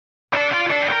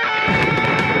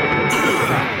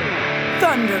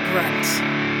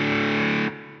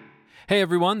Undergrunt. Hey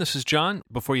everyone, this is John.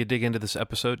 Before you dig into this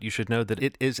episode, you should know that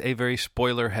it is a very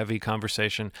spoiler-heavy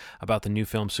conversation about the new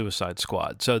film Suicide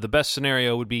Squad. So the best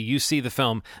scenario would be you see the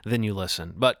film, then you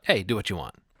listen. But hey, do what you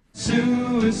want.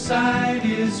 Suicide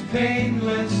is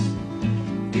painless.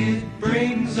 It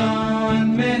brings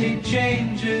on many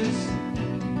changes.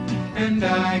 And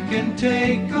I can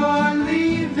take or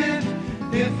leave it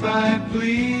if I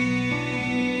please.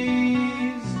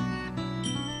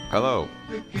 Hello.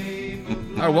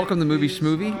 All right, welcome to Movie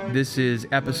Schmovie. This is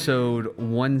episode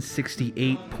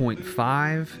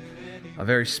 168.5, a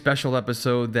very special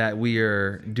episode that we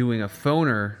are doing a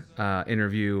phoner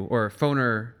interview, or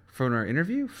phoner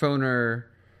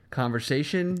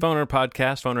conversation. Phoner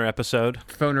podcast, phoner episode.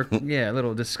 A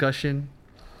little discussion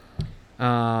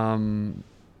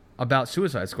about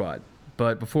Suicide Squad.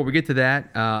 But before we get to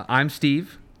that, I'm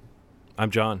Steve. I'm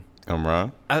John. I'm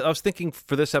Ron. I was thinking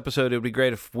for this episode, it would be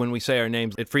great if when we say our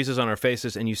names, it freezes on our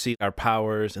faces and you see our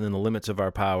powers and then the limits of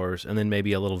our powers and then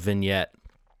maybe a little vignette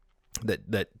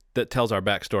that tells our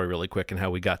backstory really quick and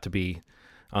how we got to be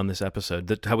on this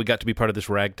episode, how we got to be part of this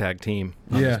ragtag team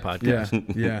on this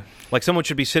podcast. Yeah. Like someone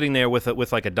should be sitting there with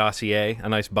like a dossier, a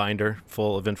nice binder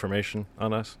full of information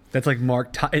on us. That's like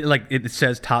marked, like it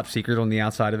says top secret on the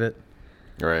outside of it.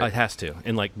 Right. It has to,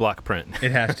 in like block print.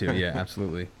 It has to, yeah,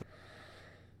 absolutely.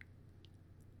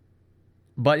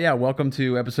 But yeah, welcome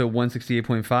to episode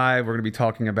 168.5. We're going to be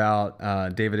talking about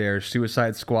David Ayer's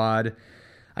Suicide Squad.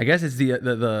 I guess it's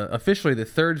the officially the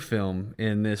third film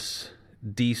in this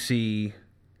DC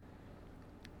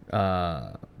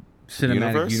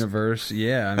cinematic universe.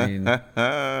 Yeah, I mean,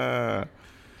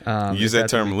 use that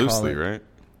term loosely, right?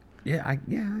 Yeah, I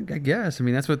guess. I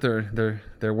mean, that's what they're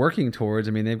working towards.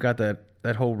 I mean, they've got that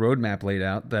whole roadmap laid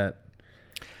out. That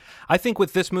I think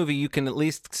with this movie, you can at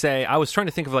least say, I was trying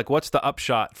to think of like, what's the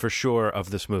upshot for sure of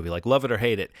this movie? Like, love it or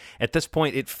hate it. At this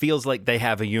point, it feels like they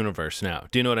have a universe now.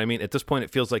 Do you know what I mean? At this point,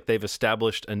 it feels like they've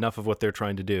established enough of what they're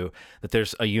trying to do that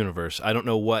there's a universe. I don't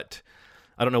know what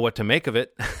to make of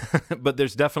it, but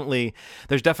there's definitely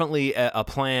a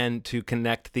plan to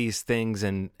connect these things,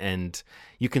 and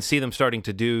you can see them starting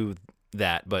to do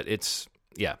that. But it's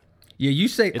Yeah, you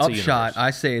say upshot.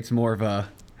 I say it's more of a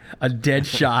dead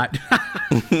shot.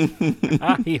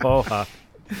 I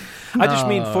just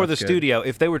mean for the studio,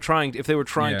 if they were trying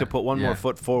to put one more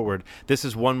foot forward, this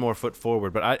is one more foot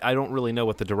forward. But I don't really know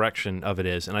what the direction of it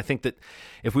is, and I think that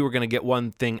if we were going to get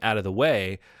one thing out of the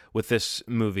way with this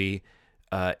movie,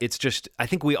 it's just, I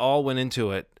think we all went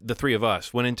into it, the three of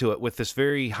us went into it with this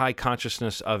very high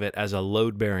consciousness of it as a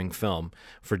load-bearing film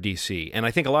for DC, and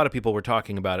I think a lot of people were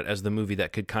talking about it as the movie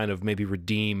that could kind of maybe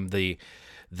redeem the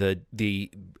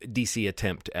DC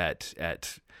attempt at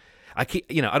I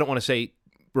don't want to say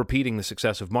repeating the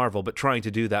success of Marvel, but trying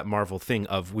to do that Marvel thing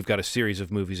of we've got a series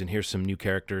of movies and here's some new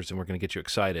characters and we're going to get you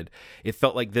excited. It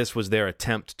felt like this was their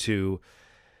attempt to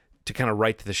kind of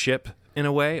right the ship in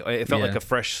a way. It felt like a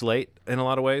fresh slate in a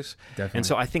lot of ways. Definitely. And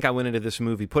so I think I went into this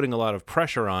movie putting a lot of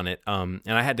pressure on it, and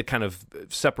I had to kind of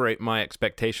separate my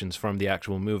expectations from the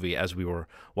actual movie as we were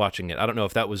watching it. I don't know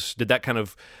if did that kind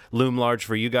of loom large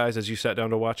for you guys as you sat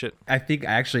down to watch it? I think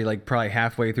actually like probably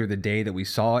halfway through the day that we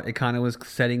saw it, it kind of was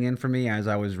setting in for me as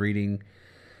I was reading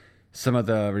some of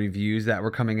the reviews that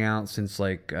were coming out since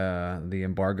like the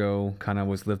embargo kind of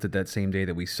was lifted that same day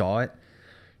that we saw it.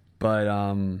 But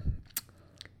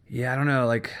I don't know,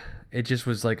 like it just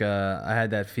was like I had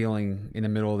that feeling in the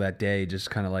middle of that day, just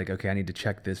kind of like, okay, I need to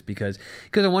check this because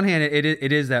on one hand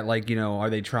it is that like, are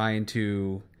they trying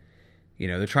to,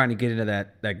 they're trying to get into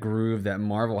that groove that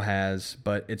Marvel has,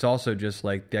 but it's also just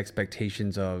like the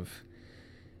expectations of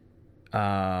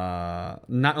not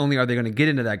only are they going to get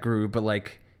into that groove, but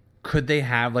like could they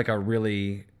have like a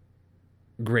really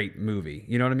great movie?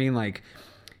 You know what I mean? Like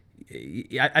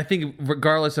I think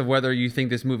regardless of whether you think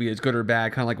this movie is good or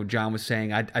bad, kind of like what John was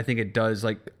saying, I think it does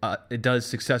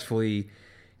successfully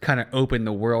kind of open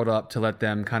the world up to let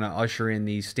them kind of usher in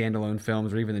these standalone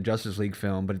films or even the Justice League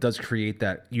film, but it does create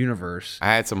that universe. I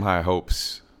had some high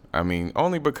hopes. I mean,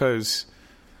 only because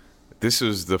this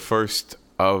was the first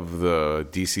of the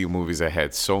DC movies that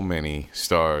had so many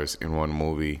stars in one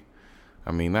movie.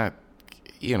 I mean,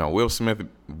 Will Smith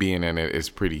being in it is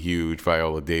pretty huge.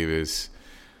 Viola Davis.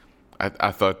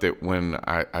 I thought that when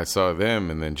I saw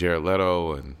them and then Jared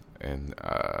Leto and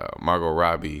Margot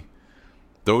Robbie,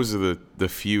 those are the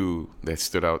few that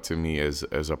stood out to me as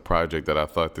a project that I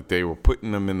thought that they were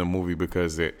putting them in the movie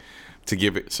because to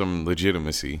give it some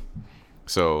legitimacy.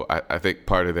 So I think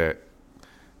part of that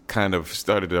kind of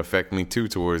started to affect me too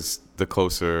towards the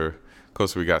closer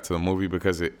we got to the movie,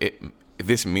 because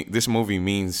this movie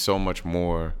means so much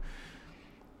more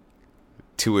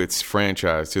to its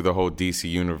franchise, to the whole DC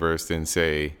universe, than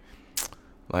say,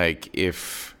 like,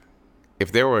 if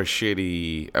there were a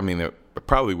shitty, I mean, it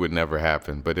probably would never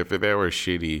happen, but if there were a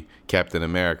shitty Captain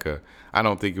America, I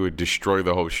don't think it would destroy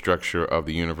the whole structure of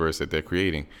the universe that they're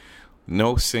creating.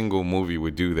 No single movie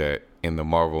would do that in the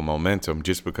Marvel momentum,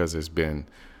 just because there's been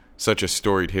such a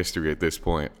storied history at this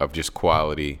point of just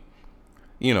quality,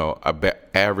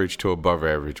 average to above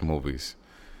average movies.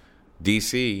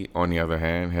 DC, on the other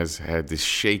hand, has had this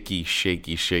shaky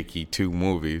 2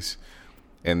 movies,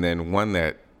 and then one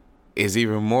that is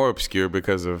even more obscure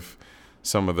because of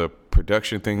some of the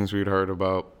production things we'd heard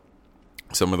about,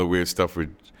 some of the weird stuff with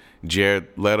Jared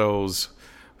Leto's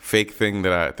fake thing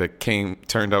that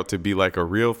turned out to be like a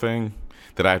real thing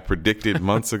that I predicted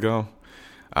months ago.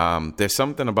 There's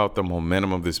something about the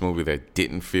momentum of this movie that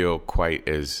didn't feel quite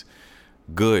as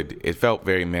good. It felt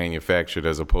very manufactured,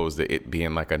 as opposed to it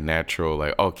being like a natural,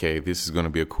 like, okay, this is going to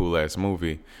be a cool ass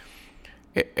movie.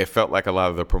 It felt like a lot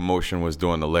of the promotion was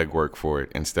doing the legwork for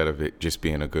it instead of it just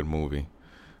being a good movie.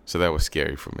 So that was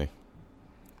scary for me.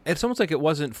 It's almost like it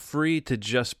wasn't free to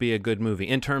just be a good movie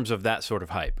in terms of that sort of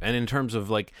hype, and in terms of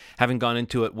like having gone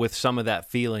into it with some of that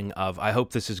feeling of, I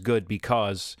hope this is good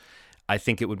because I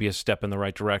think it would be a step in the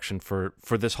right direction for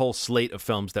this whole slate of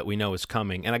films that we know is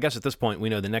coming. And I guess at this point, we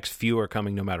know the next few are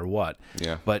coming no matter what.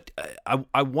 Yeah. But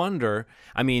I wonder,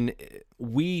 I mean,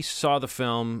 we saw the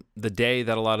film the day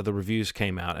that a lot of the reviews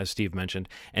came out, as Steve mentioned.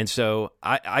 And so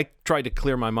I tried to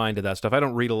clear my mind of that stuff. I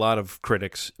don't read a lot of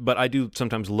critics, but I do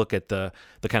sometimes look at the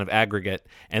kind of aggregate,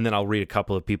 and then I'll read a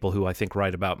couple of people who I think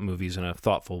write about movies in a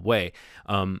thoughtful way.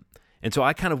 And so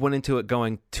I kind of went into it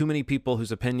going, too many people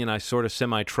whose opinion I sort of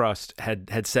semi-trust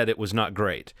had said it was not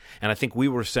great. And I think we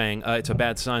were saying it's a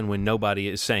bad sign when nobody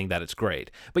is saying that it's great.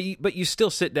 But you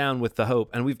still sit down with the hope,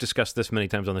 and we've discussed this many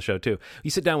times on the show too, you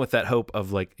sit down with that hope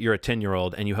of, like, you're a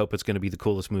 10-year-old and you hope it's going to be the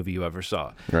coolest movie you ever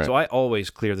saw. Right. So I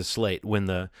always clear the slate when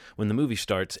the movie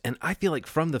starts. And I feel like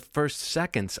from the first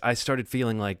seconds, I started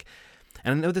feeling like,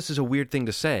 and I know this is a weird thing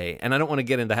to say, and I don't want to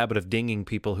get in the habit of dinging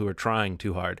people who are trying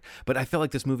too hard, but I felt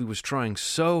like this movie was trying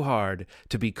so hard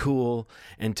to be cool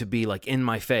and to be, like, in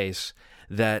my face,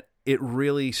 that it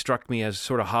really struck me as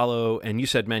sort of hollow. And you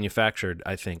said manufactured,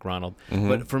 I think, Ronald. Mm-hmm.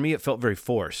 But for me, it felt very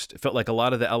forced. It felt like a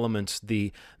lot of the elements,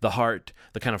 the heart,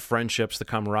 the kind of friendships, the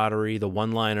camaraderie, the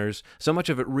one-liners, so much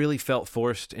of it really felt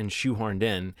forced and shoehorned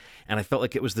in. And I felt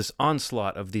like it was this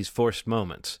onslaught of these forced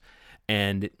moments.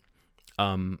 And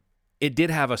it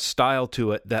did have a style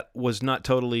to it that was not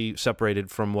totally separated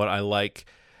from what I like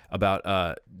about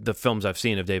the films I've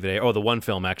seen of David Ayer. Oh, the one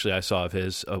film actually I saw of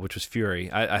his, which was Fury.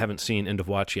 I haven't seen End of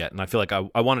Watch yet, and I feel like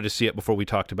I wanted to see it before we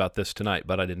talked about this tonight,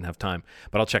 but I didn't have time.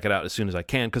 But I'll check it out as soon as I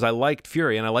can, because I liked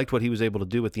Fury, and I liked what he was able to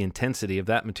do with the intensity of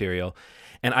that material.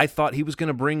 And I thought he was going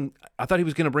to bring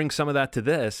some of that to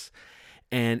this,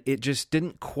 and it just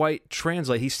didn't quite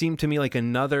translate. He seemed to me like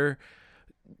another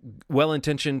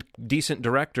well-intentioned, decent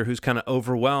director who's kind of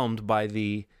overwhelmed by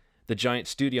the giant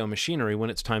studio machinery when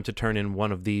it's time to turn in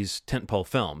one of these tentpole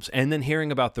films. And then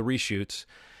hearing about the reshoots,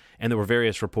 and there were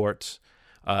various reports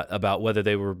about whether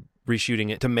they were reshooting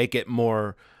it to make it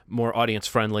more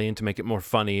audience-friendly and to make it more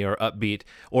funny or upbeat,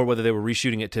 or whether they were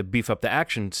reshooting it to beef up the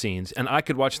action scenes. And I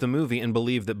could watch the movie and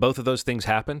believe that both of those things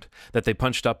happened, that they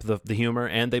punched up the humor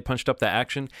and they punched up the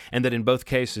action, and that in both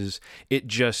cases it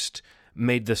just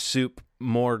made the soup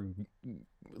more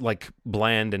like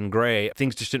bland and gray.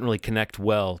 Things just didn't really connect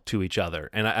well to each other.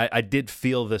 And I did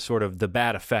feel the sort of the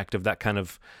bad effect of that kind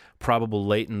of probable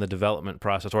late in the development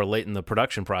process or late in the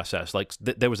production process. Like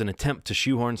there was an attempt to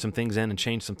shoehorn some things in and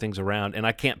change some things around, and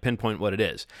I can't pinpoint what it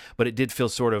is, but it did feel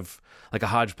sort of like a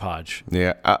hodgepodge.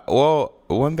 Yeah. Well,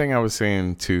 one thing I was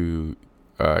saying to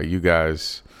you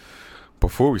guys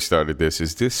before we started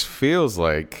this feels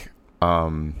like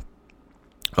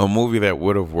a movie that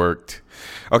would have worked.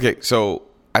 Okay, so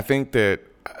I think that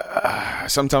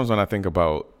sometimes when I think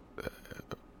about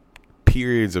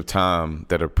periods of time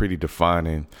that are pretty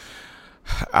defining,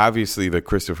 obviously the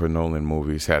Christopher Nolan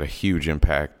movies had a huge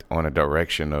impact on a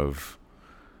direction of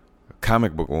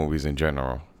comic book movies in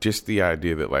general. Just the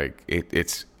idea that like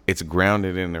it's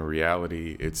grounded in the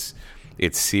reality. It's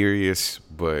serious,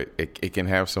 but it can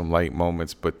have some light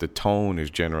moments, but the tone is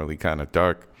generally kind of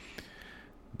dark.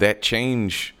 That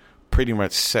change pretty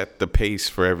much set the pace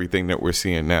for everything that we're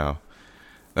seeing now.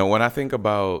 Now, when I think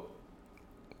about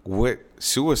what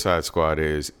Suicide Squad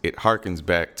is, it harkens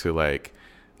back to like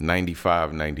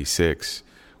 95, 96,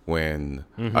 when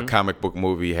a comic book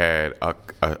movie had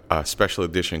a special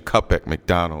edition cup at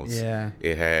McDonald's. Yeah.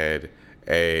 It had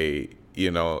a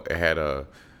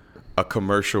a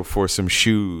commercial for some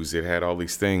shoes. It had all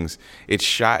these things. It's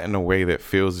shot in a way that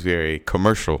feels very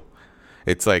commercial.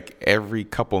 It's like every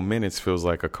couple minutes feels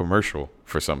like a commercial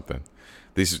for something.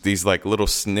 These like little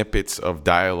snippets of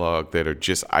dialogue that are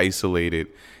just isolated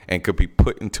and could be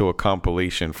put into a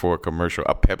compilation for a commercial,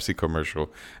 a Pepsi commercial,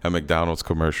 a McDonald's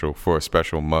commercial for a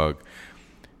special mug.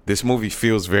 This movie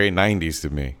feels very 90s to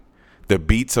me. The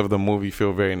beats of the movie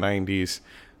feel very 90s.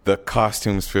 The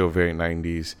costumes feel very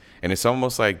 90s. And it's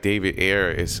almost like David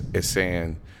Ayer is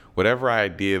saying, whatever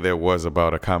idea there was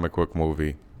about a comic book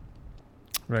movie,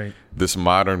 right, this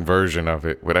modern version of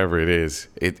it, whatever it is,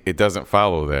 it doesn't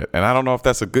follow that. And I don't know if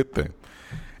that's a good thing.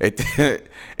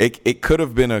 It could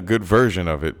have been a good version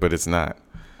of it, but it's not.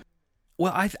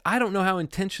 Well, I don't know how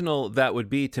intentional that would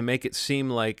be to make it seem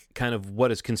like kind of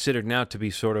what is considered now to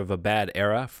be sort of a bad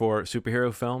era for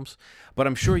superhero films. But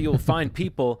I'm sure you'll find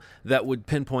people that would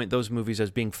pinpoint those movies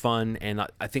as being fun, and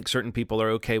I think certain people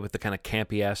are okay with the kind of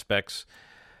campy aspects.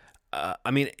 I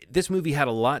mean, this movie had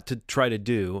a lot to try to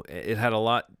do. It had a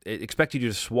lot. It expected you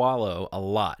to swallow a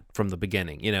lot from the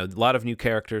beginning. You know, a lot of new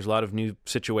characters, a lot of new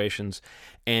situations,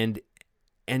 and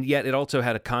yet it also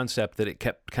had a concept that it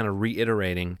kept kind of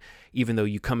reiterating, even though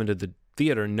you come into the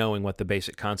theater knowing what the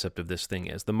basic concept of this thing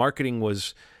is. The marketing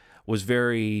was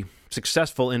very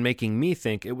successful in making me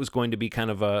think it was going to be kind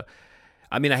of a,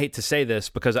 I mean, I hate to say this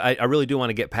because I really do want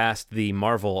to get past the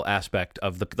Marvel aspect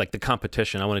of the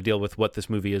competition. I want to deal with what this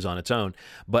movie is on its own.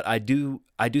 But I do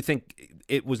think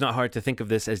it was not hard to think of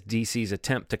this as DC's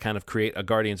attempt to kind of create a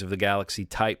Guardians of the Galaxy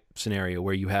type scenario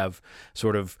where you have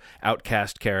sort of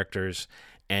outcast characters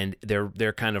and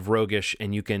they're kind of roguish,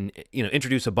 and you can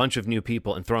introduce a bunch of new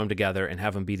people and throw them together and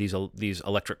have them be these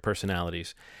electric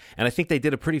personalities. And I think they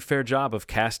did a pretty fair job of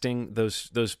casting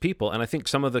those people. And I think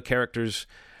some of the characters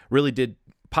really did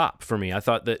pop for me. I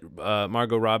thought that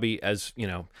Margot Robbie, as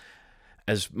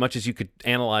much as you could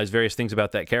analyze various things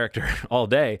about that character all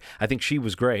day, I think she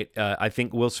was great. I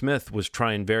think Will Smith was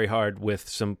trying very hard with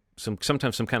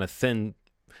sometimes some kind of thin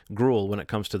gruel when it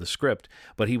comes to the script,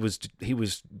 but he was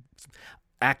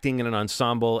acting in an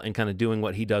ensemble and kind of doing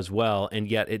what he does well, and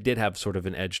yet it did have sort of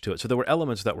an edge to it. So there were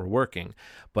elements that were working,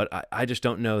 but I just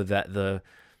don't know that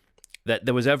that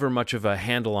there was ever much of a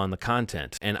handle on the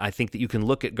content. And I think that you can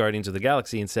look at Guardians of the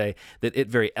Galaxy and say that it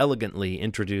very elegantly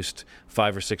introduced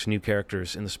 5 or 6 new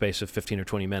characters in the space of 15 or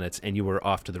 20 minutes, and you were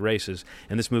off to the races.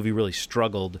 And this movie really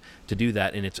struggled to do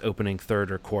that in its opening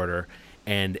third or quarter.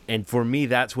 And for me,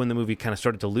 that's when the movie kind of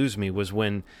started to lose me, was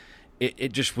when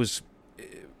it just was...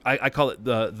 I call it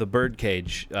the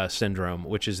Birdcage syndrome,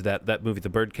 which is that movie, The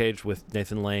Birdcage, with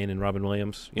Nathan Lane and Robin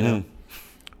Williams,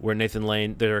 where Nathan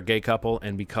Lane, they're a gay couple,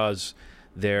 and because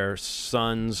their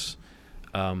sons,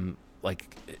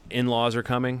 in-laws are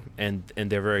coming, and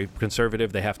they're very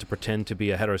conservative, they have to pretend to be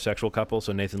a heterosexual couple.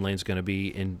 So Nathan Lane's going to be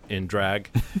in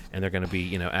drag, and they're going to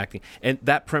be acting. And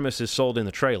that premise is sold in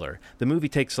the trailer. The movie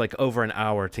takes like over an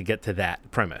hour to get to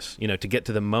that premise, to get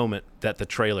to the moment that the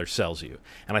trailer sells you.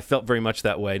 And I felt very much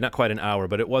that way. Not quite an hour,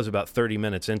 but it was about 30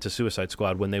 minutes into Suicide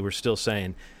Squad when they were still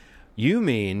saying, "You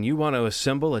mean you want to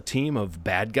assemble a team of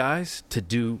bad guys to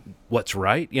do what's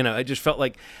right?" I just felt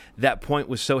like that point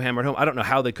was so hammered home. I don't know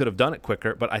how they could have done it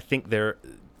quicker, but I think there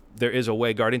is a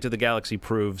way. Guardians of the Galaxy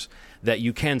proves that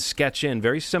you can sketch in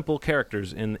very simple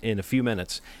characters in a few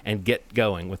minutes and get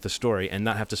going with the story and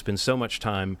not have to spend so much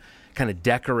time kind of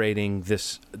decorating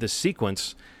this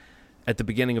sequence at the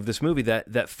beginning of this movie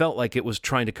that felt like it was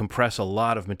trying to compress a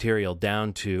lot of material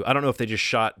down to, I don't know if they just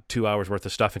shot 2 hours worth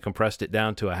of stuff and compressed it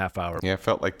down to a half hour. Yeah, it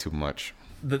felt like too much.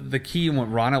 The key in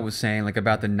what Rana was saying, like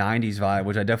about the 90s vibe,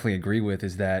 which I definitely agree with,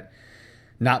 is that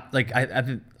not like,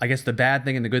 I guess the bad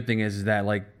thing and the good thing is that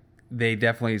like they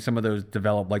definitely, some of those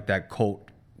develop like that cult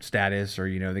status, or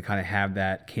they kind of have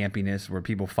that campiness where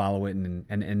people follow it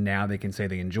and now they can say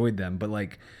they enjoyed them. But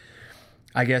like,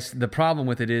 I guess the problem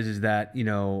with it is that,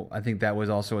 I think that was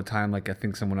also a time, like I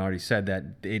think someone already said,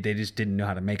 that they just didn't know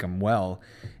how to make them well.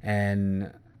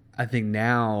 And I think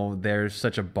now there's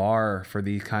such a bar for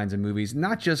these kinds of movies,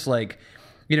 not just like,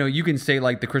 you can say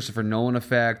like the Christopher Nolan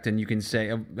effect, and you can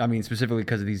say, I mean, specifically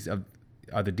because of these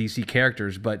are the DC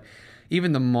characters, but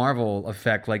even the Marvel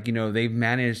effect, like, they've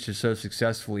managed to so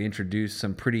successfully introduce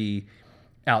some pretty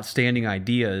outstanding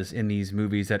ideas in these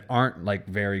movies that aren't like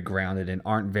very grounded and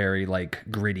aren't very like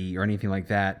gritty or anything like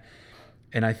that.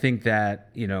 And I think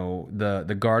that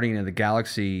the Guardian of the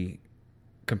Galaxy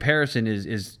comparison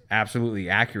is absolutely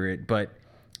accurate, but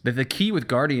the key with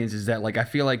Guardians is that, like, I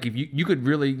feel like if you could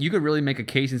really make a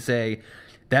case and say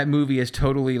that movie is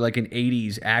totally like an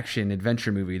 80s action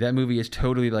adventure movie, that movie is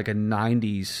totally like a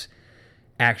 90s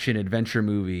action adventure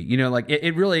movie, like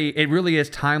it really is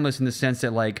timeless in the sense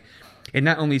that, like, it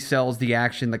not only sells the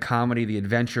action, the comedy, the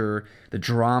adventure, the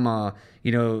drama,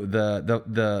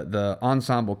 the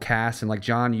ensemble cast, and like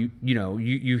John,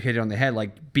 you hit it on the head,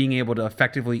 like being able to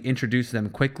effectively introduce them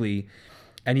quickly,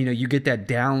 and you get that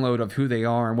download of who they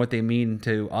are and what they mean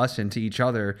to us and to each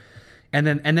other, and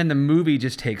then the movie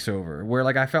just takes over. Where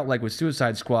like I felt like with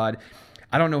Suicide Squad,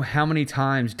 I don't know how many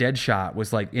times Deadshot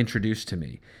was like introduced to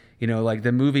me. Like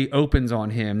the movie opens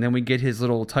on him, then we get his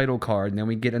little title card, and then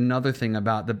we get another thing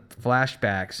about the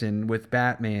flashbacks and with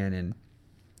Batman, and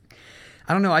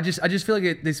I don't know. I just feel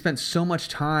like they spent so much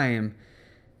time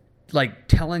like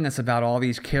telling us about all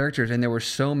these characters, and there were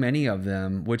so many of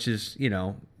them, which is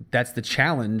that's the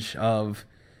challenge of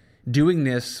doing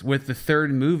this with the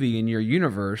third movie in your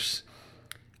universe.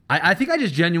 I think I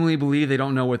just genuinely believe they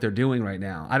don't know what they're doing right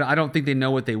now. I don't think they know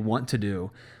what they want to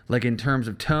do, like in terms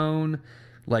of tone.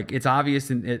 Like it's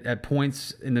obvious at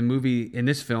points in the movie, in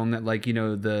this film, that like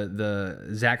the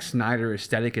Zack Snyder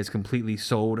aesthetic is completely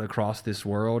sold across this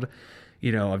world,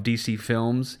 of DC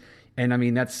films. And I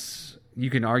mean,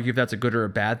 you can argue if that's a good or a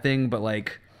bad thing, but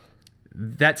like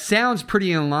that sounds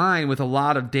pretty in line with a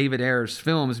lot of David Ayer's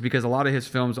films, because a lot of his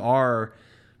films are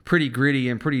pretty gritty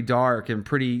and pretty dark and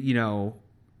pretty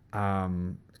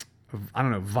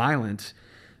violent.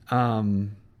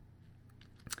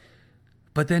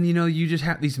 But then, you just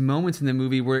have these moments in the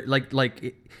movie where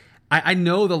I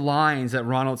know the lines that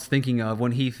Ronald's thinking of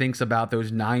when he thinks about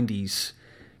those 90s,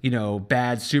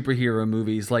 bad superhero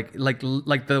movies, like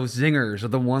those zingers or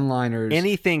the one-liners.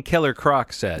 Anything Killer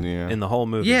Croc said in the whole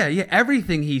movie. Yeah,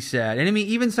 everything he said. And I mean,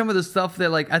 even some of the stuff that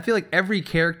like, I feel like every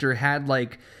character had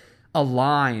like a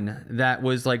line that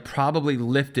was like probably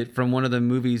lifted from one of the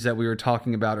movies that we were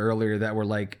talking about earlier that were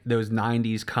like those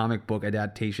 90s comic book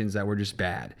adaptations that were just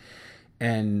bad.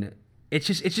 And it's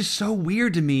just so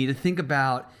weird to me to think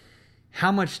about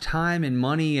how much time and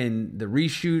money and the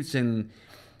reshoots and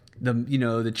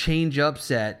the change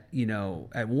ups at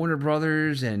Warner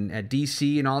Brothers and at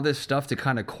DC and all this stuff to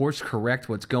kind of course correct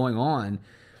what's going on.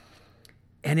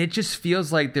 And it just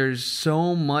feels like there's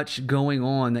so much going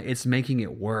on that it's making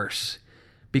it worse.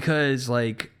 Because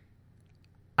like,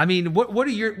 I mean, what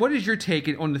is your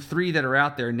take on the three that are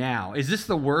out there now? Is this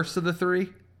the worst of the three?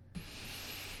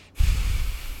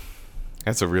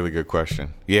 That's a really good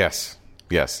question. Yes,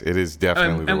 it is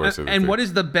definitely the worst of the three. And what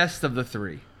is the best of the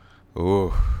three?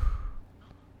 Ooh.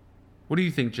 What do you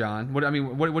think, John?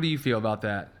 What do you feel about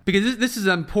that? Because this is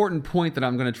an important point that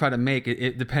I'm going to try to make,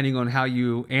 depending on how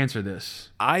you answer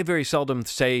this. I very seldom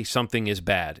say something is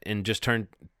bad and just turn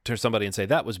to somebody and say,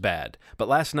 that was bad. But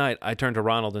last night, I turned to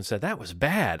Ronald and said, that was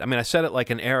bad. I mean, I said it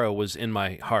like an arrow was in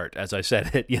my heart as I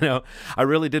said it, I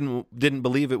really didn't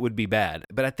believe it would be bad.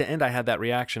 But at the end, I had that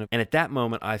reaction. And at that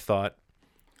moment, I thought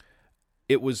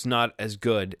it was not as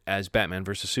good as Batman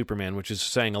versus Superman, which is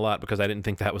saying a lot because I didn't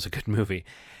think that was a good movie.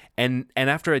 And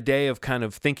after a day of kind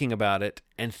of thinking about it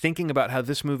and thinking about how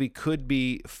this movie could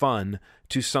be fun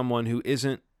to someone who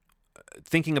isn't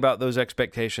thinking about those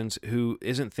expectations, who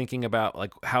isn't thinking about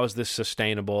like, how is this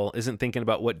sustainable, isn't thinking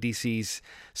about what DC's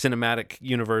cinematic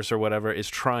universe or whatever is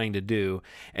trying to do.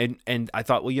 And I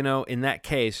thought, well, in that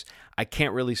case, I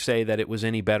can't really say that it was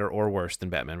any better or worse than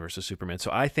Batman versus Superman. So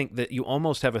I think that you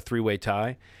almost have a three-way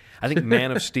tie. I think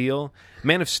Man of Steel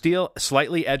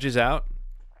slightly edges out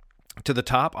to the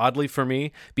top, oddly for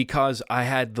me, because I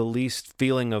had the least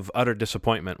feeling of utter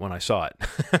disappointment when I saw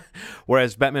it.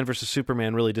 Whereas Batman vs.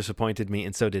 Superman really disappointed me,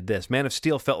 and so did this. Man of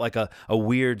Steel felt like a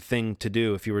weird thing to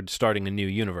do if you were starting a new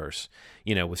universe,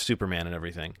 with Superman and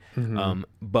everything. Mm-hmm.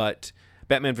 But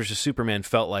Batman vs. Superman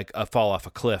felt like a fall off a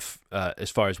cliff as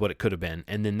far as what it could have been.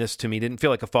 And then this, to me, didn't feel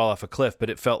like a fall off a cliff, but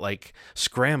it felt like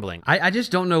scrambling. I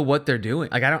just don't know what they're doing.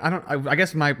 Like, I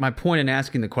guess my point in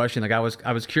asking the question, like I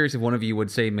was curious if one of you would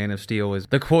say Man of Steel is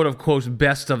the quote unquote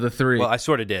best of the three. Well, I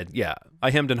sort of did. Yeah.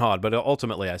 I hemmed and hawed, but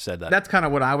ultimately I said that. That's kind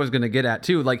of what I was going to get at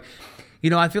too. Like,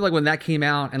 I feel like when that came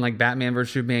out and like Batman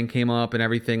vs. Superman came up and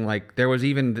everything, like there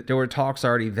were talks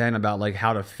already then about like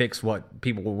how to fix what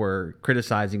people were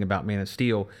criticizing about Man of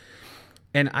Steel.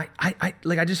 And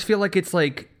I just feel like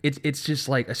it's just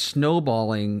like a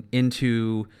snowballing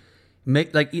into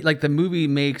like the movie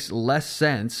makes less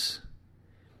sense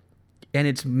and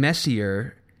it's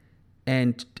messier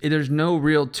and there's no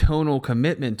real tonal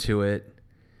commitment to it.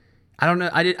 I don't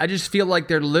know. I just feel like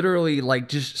they're literally like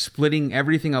just splitting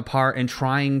everything apart and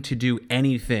trying to do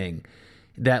anything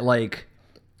that like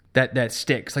that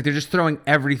sticks. Like they're just throwing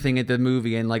everything at the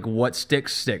movie and like what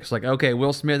sticks. Like, okay,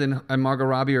 Will Smith and Margot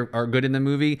Robbie are good in the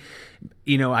movie.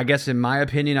 I guess in my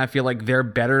opinion, I feel like they're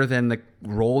better than the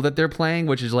role that they're playing,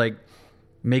 which is like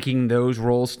making those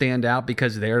roles stand out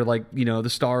because they're like, you know, the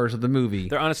stars of the movie.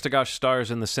 They're honest to gosh stars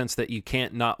in the sense that you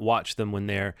can't not watch them when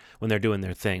they're doing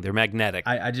their thing. They're magnetic.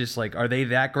 I just like, are they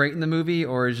that great in the movie,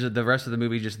 or is the rest of the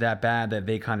movie just that bad that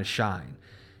they kind of shine?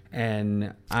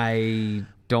 And I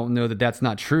don't know that that's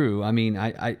not true. I mean,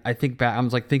 I think back, I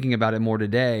was like thinking about it more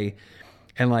today,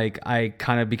 and like I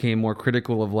kind of became more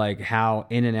critical of like how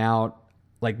in and out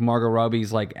like Margot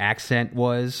Robbie's like accent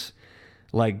was,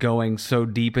 like going so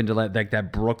deep into like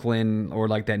that Brooklyn or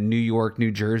like that New York,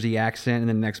 New Jersey accent, and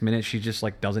then the next minute she just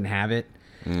like doesn't have it.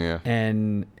 Yeah.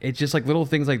 And it's just like little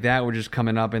things like that were just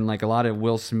coming up, and like a lot of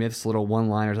Will Smith's little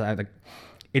one-liners. Like,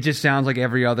 it just sounds like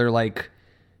every other like,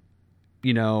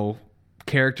 you know,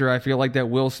 character. I feel like that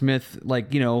Will Smith,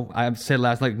 like, you know, I said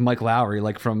last night, Mike Lowry,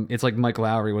 like from, it's like Mike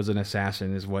Lowry was an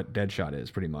assassin is what Deadshot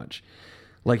is pretty much.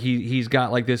 Like he's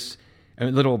got like this a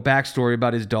little backstory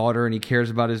about his daughter, and he cares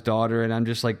about his daughter, and I'm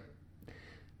just like,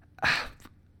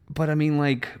 but I mean,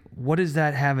 like, what does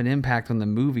that have an impact on the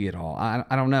movie at all?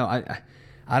 I don't know.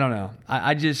 I don't know.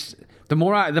 I just, the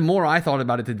more I thought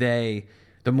about it today,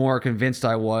 the more convinced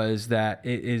I was that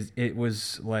it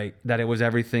was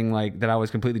everything like that. I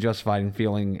was completely justified in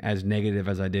feeling as negative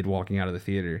as I did walking out of the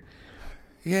theater.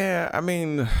 Yeah, I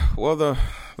mean, well, the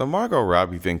Margot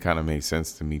Robbie thing kind of made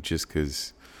sense to me just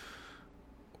because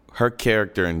her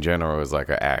character in general is like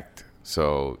an act.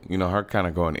 So, you know, her kind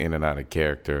of going in and out of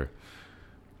character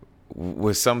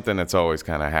was something that's always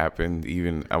kind of happened.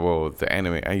 Even, well, the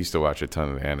anime, I used to watch a ton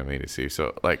of the animated series.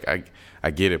 So, like,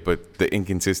 I get it, but the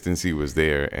inconsistency was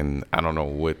there, and I don't know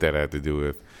what that had to do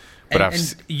with. But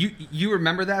and you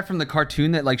remember that from the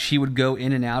cartoon that like she would go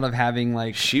in and out of having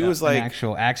like she was like an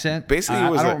actual accent. Basically,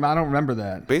 I don't remember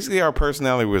that. Basically, our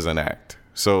personality was an act.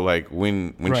 So like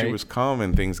when Right. she was calm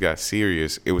and things got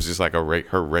serious, it was just like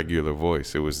her regular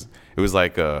voice. It was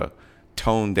like a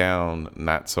toned down,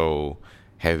 not so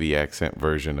heavy accent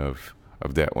version of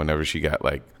that. Whenever she got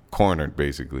like cornered,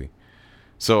 basically.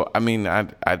 So I mean, I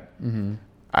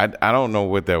don't know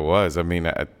what that was. I mean,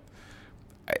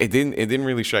 it didn't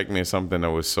really strike me as something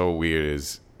that was so weird.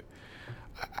 As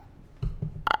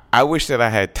I wish that I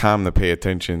had time to pay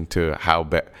attention to how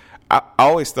bad. I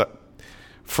always thought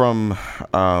from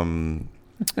the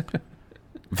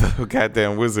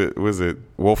goddamn was it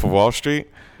Wolf of Wall Street?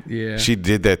 Yeah, she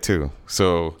did that too.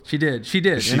 So she did, She and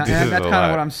did that's it kind a of lot.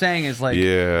 what I'm saying is like,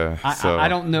 yeah. I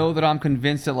don't know that I'm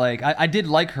convinced that like I did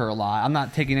like her a lot. I'm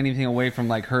not taking anything away from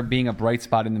like her being a bright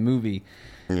spot in the movie,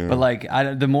 but like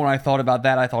the more I thought about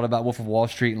that, I thought about Wolf of Wall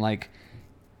Street, and like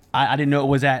I didn't know it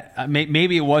was that.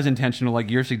 Maybe it was intentional,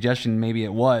 like your suggestion. Maybe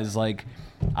it was like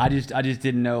I just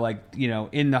didn't know, like, you know,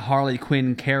 in the Harley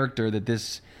Quinn character that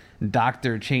this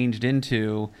doctor changed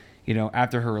into, you know,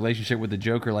 after her relationship with the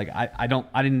Joker. Like I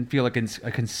didn't feel like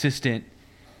a consistent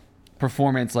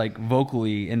performance like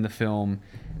vocally in the film.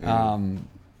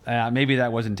 Maybe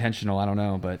that was intentional. I don't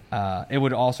know, but it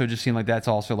would also just seem like that's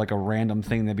also like a random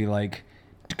thing to be like,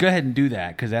 go ahead and do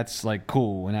that because that's like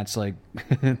cool, and that's like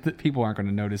people aren't going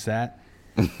to notice that.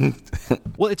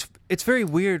 Well, it's very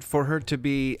weird for her to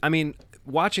be. I mean,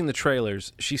 watching the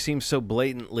trailers, she seems so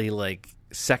blatantly like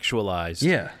sexualized.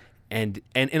 Yeah. And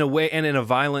in a way, and in a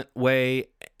violent way,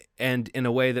 and in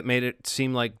a way that made it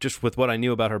seem like, just with what I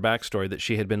knew about her backstory, that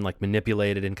she had been like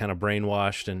manipulated and kind of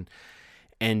brainwashed,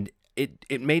 and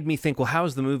it made me think, well, how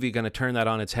is the movie going to turn that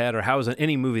on its head, or how is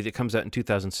any movie that comes out in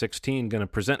 2016 going to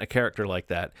present a character like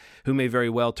that, who may very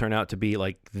well turn out to be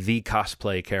like the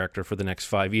cosplay character for the next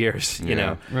 5 years, you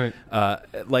know? Right.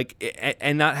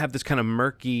 And not have this kind of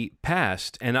murky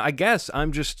past. And I guess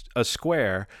I'm just a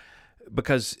square,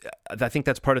 because I think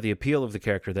that's part of the appeal of the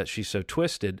character, that she's so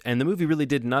twisted. And the movie really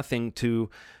did nothing to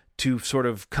sort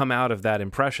of come out of that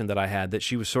impression that I had, that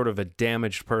she was sort of a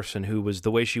damaged person who was the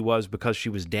way she was because she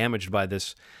was damaged by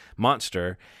this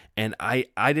monster. And I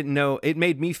didn't know. It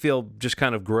made me feel just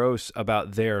kind of gross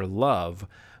about their love.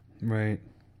 Right.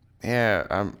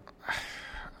 Yeah,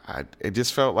 it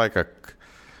just felt like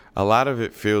a lot of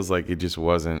it feels like it just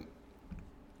wasn't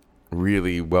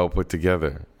really well put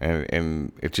together,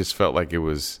 and it just felt like it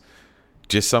was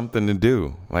just something to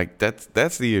do. Like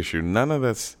that's the issue.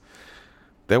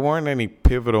 There weren't any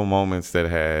pivotal moments that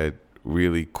had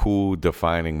really cool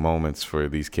defining moments for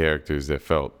these characters that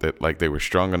felt that like they were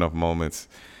strong enough moments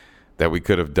that we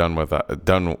could have done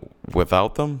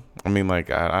without them. I mean, like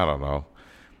I don't know.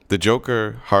 The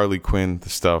Joker, Harley Quinn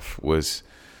stuff was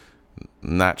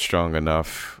not strong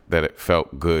enough that it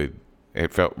felt good.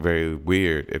 It felt very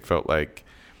weird. It felt like,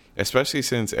 especially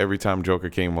since every time Joker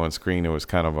came on screen, it was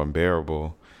kind of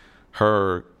unbearable.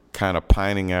 Her kind of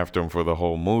pining after him for the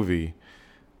whole movie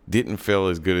didn't feel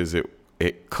as good as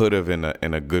it could have in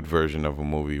a good version of a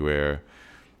movie where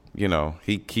you know,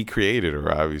 he created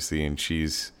her obviously, and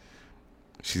she's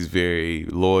very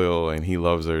loyal and he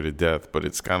loves her to death, but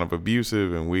it's kind of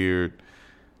abusive and weird.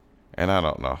 And I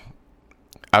don't know.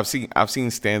 I've seen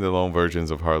standalone versions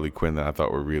of Harley Quinn that I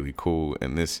thought were really cool,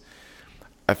 and this,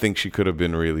 I think she could have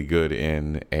been really good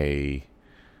in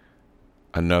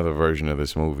another version of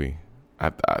this movie.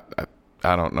 I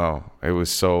don't know. It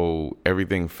was so,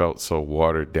 everything felt so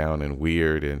watered down and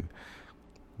weird and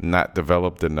not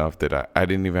developed enough that I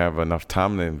didn't even have enough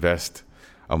time to invest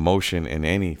emotion in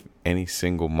any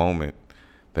single moment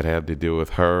that had to do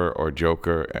with her or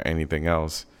Joker or anything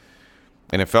else.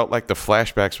 And it felt like the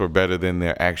flashbacks were better than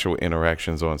their actual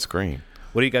interactions on screen.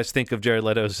 What do you guys think of Jared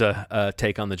Leto's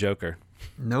take on the Joker?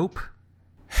 Nope.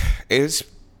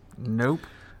 Nope.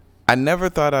 I never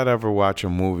thought I'd ever watch a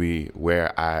movie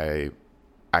where I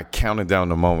counted down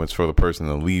the moments for the person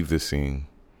to leave the scene.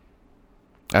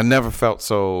 I never felt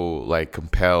so like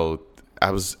compelled.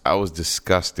 I was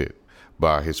disgusted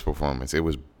by his performance. It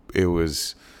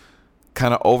was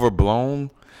kind of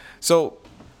overblown. So,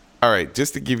 all right,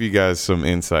 just to give you guys some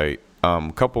insight,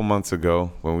 a couple months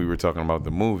ago when we were talking about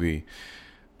the movie,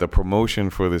 the promotion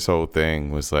for this whole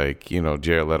thing was like, you know,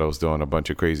 Jared Leto's doing a bunch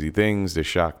of crazy things to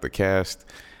shock the cast.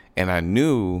 And I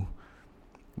knew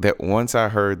that once I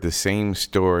heard the same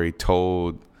story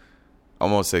told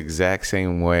almost the exact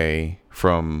same way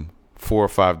from 4 or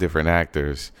 5 different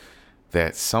actors,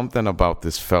 that something about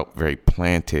this felt very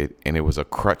planted and it was a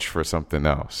crutch for something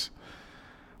else.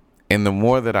 And the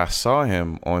more that I saw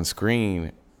him on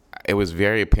screen, it was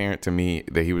very apparent to me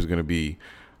that he was going to be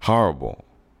horrible,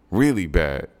 really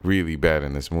bad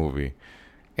in this movie.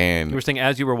 And You were saying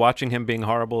as you were watching him being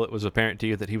horrible, it was apparent to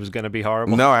you that he was going to be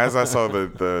horrible? no, as I saw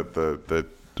the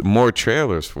more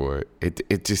trailers for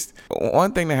it just,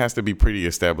 one thing that has to be pretty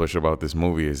established about this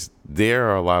movie is there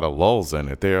are a lot of lulls in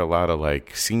it. There are a lot of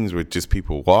like scenes with just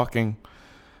people walking.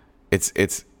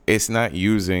 It's not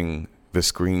using the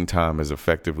screen time as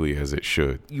effectively as it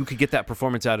should. You could get that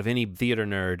performance out of any theater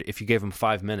nerd if you gave him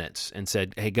 5 minutes and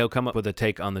said, hey, go come up with a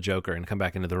take on the Joker and come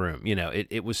back into the room. You know,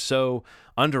 it was so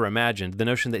underimagined. The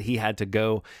notion that he had to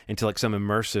go into like some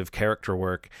immersive character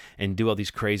work and do all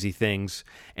these crazy things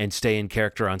and stay in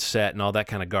character on set and all that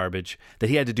kind of garbage, that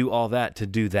he had to do all that,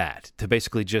 to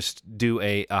basically just do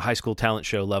a high school talent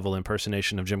show level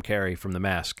impersonation of Jim Carrey from The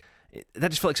Mask. That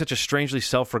just felt like such a strangely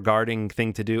self-regarding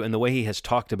thing to do, and the way he has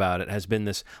talked about it has been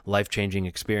this life-changing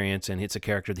experience, and it's a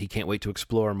character that he can't wait to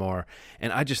explore more.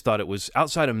 And I just thought it was,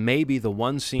 outside of maybe the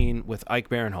one scene with Ike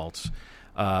Barinholtz,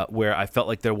 where I felt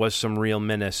like there was some real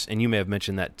menace, and you may have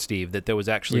mentioned that, Steve, that there was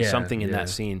actually something in that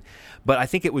scene. But I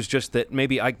think it was just that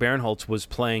maybe Ike Barinholtz was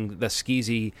playing the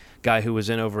skeezy guy who was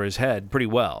in over his head pretty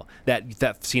well.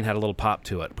 That scene had a little pop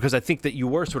to it, because I think that you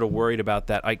were sort of worried about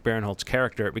that Ike Barinholtz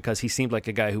character because he seemed like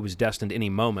a guy who was destined any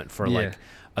moment for like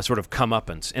a sort of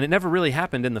comeuppance. And it never really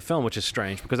happened in the film, which is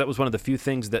strange, because that was one of the few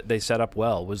things that they set up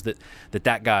well, was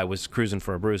that guy was cruising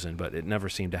for a bruising, but it never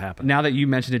seemed to happen. Now that you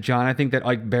mentioned it, John, I think that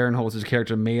Ike Barinholtz's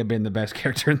character may have been the best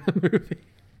character in the movie.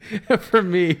 For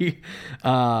me,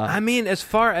 I mean, as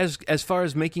far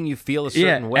as making you feel a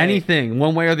certain way, anything,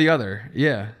 one way or the other,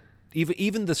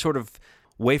 even the sort of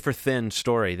wafer thin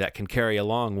story that can carry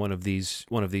along one of these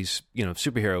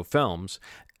superhero films.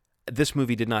 This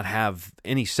movie did not have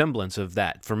any semblance of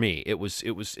that for me. It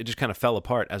just kind of fell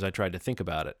apart as I tried to think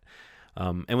about it.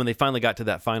 And when they finally got to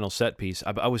that final set piece,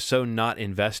 I was so not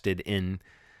invested in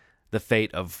the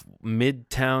fate of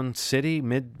Midtown City.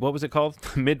 What was it called?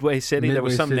 Midway City. There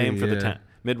was some name for the town.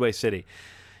 Midway City.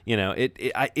 You know,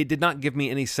 it did not give me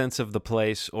any sense of the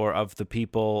place or of the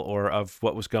people or of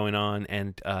what was going on.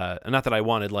 And not that I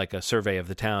wanted like a survey of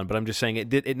the town, but I'm just saying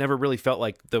it never really felt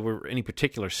like there were any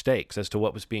particular stakes as to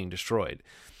what was being destroyed.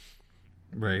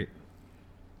 Right.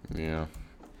 Yeah.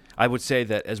 I would say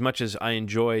that as much as I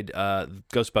enjoyed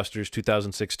Ghostbusters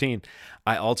 2016,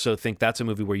 I also think that's a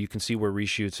movie where you can see where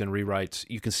reshoots and rewrites,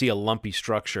 you can see a lumpy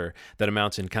structure that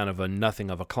amounts in kind of a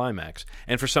nothing of a climax.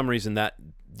 And for some reason that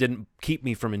didn't keep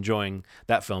me from enjoying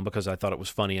that film, because I thought it was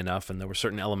funny enough and there were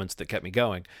certain elements that kept me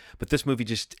going. But this movie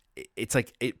just, it's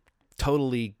like it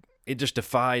just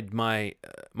defied my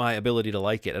ability to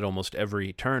like it at almost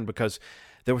every turn, because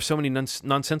there were so many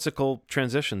nonsensical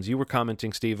transitions. You were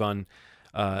commenting, Steve, on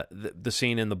the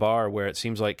scene in the bar where it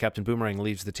seems like Captain Boomerang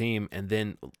leaves the team and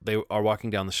then they are walking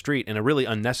down the street in a really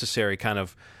unnecessary kind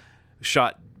of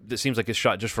shot that seems like it's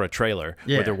shot just for a trailer,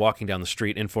 where they're walking down the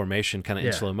street in formation, kind of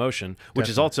in slow motion, which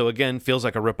is also, again, feels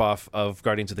like a ripoff of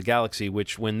Guardians of the Galaxy,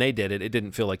 which when they did it, it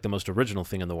didn't feel like the most original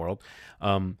thing in the world.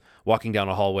 Walking down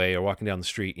a hallway or walking down the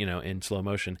street, in slow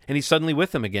motion. And he's suddenly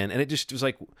with them again. And it just was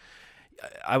like,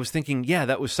 I was thinking, yeah,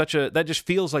 that just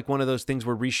feels like one of those things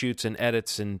where reshoots and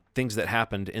edits and things that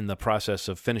happened in the process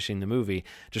of finishing the movie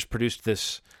just produced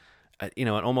this,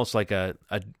 almost like a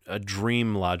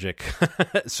dream logic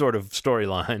sort of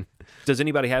storyline. Does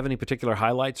anybody have any particular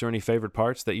highlights or any favorite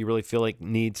parts that you really feel like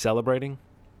need celebrating?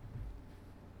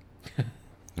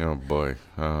 Oh boy.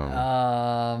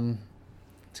 God.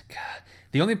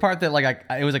 The only part that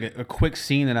it was like a quick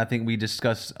scene that I think we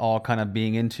discussed all kind of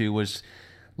being into was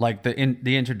like the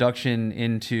introduction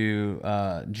into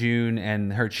June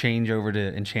and her change over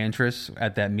to Enchantress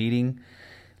at that meeting.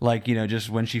 Like, just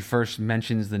when she first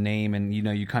mentions the name and,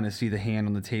 you kind of see the hand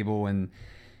on the table and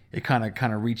it kind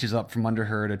of reaches up from under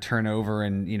her to turn over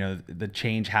and, the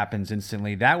change happens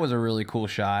instantly. That was a really cool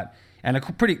shot and a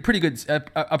pretty good,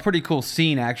 a pretty cool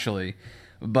scene actually.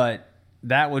 But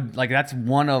that's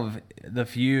one of the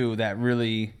few that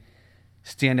really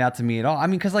stand out to me at all. I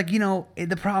mean, because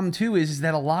the problem too is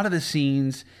that a lot of the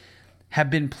scenes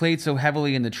have been played so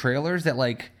heavily in the trailers that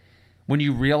when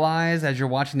you realize as you're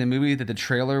watching the movie that the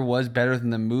trailer was better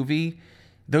than the movie,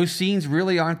 those scenes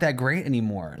really aren't that great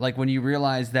anymore. Like when you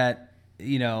realize that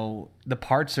the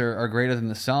parts are greater than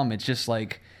the sum, it's just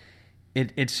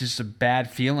it's just a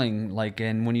bad feeling.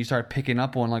 And when you start picking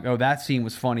up on oh, that scene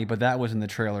was funny, but that was in the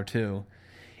trailer too.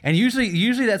 And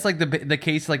usually that's the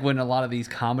case when a lot of these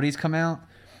comedies come out.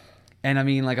 And I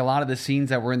mean, a lot of the scenes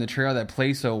that were in the trailer that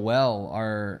play so well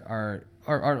are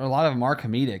a lot of them are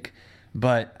comedic.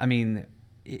 But I mean,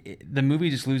 the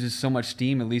movie just loses so much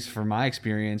steam, at least for my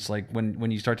experience. When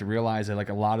you start to realize that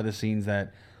a lot of the scenes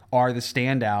that are the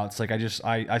standouts,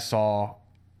 I saw,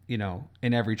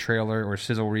 in every trailer or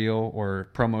sizzle reel or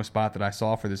promo spot that I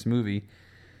saw for this movie.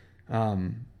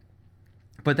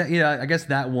 But I guess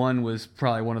that one was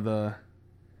probably one of the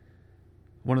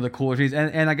cooler scenes,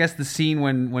 and I guess the scene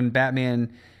when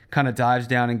Batman kind of dives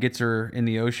down and gets her in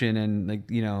the ocean, and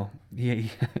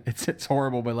it's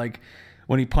horrible, but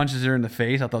when he punches her in the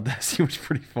face, I thought that scene was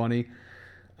pretty funny.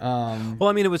 Well,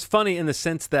 I mean, it was funny in the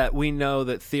sense that we know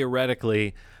that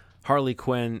theoretically Harley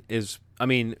Quinn is, I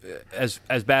mean, as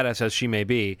badass as she may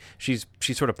be, she's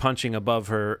sort of punching above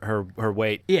her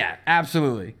weight. Yeah,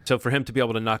 absolutely. So for him to be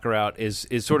able to knock her out is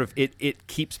sort of it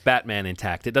keeps Batman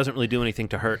intact. It doesn't really do anything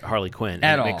to hurt Harley Quinn.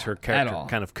 At it all. Makes her character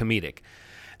kind of comedic.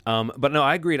 But no,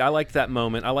 I agreed. I liked that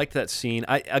moment. I liked that scene.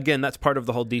 Again, that's part of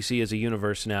the whole DC as a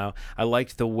universe now. I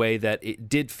liked the way that it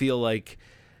did feel like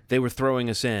they were throwing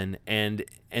us in, and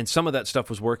some of that stuff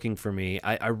was working for me.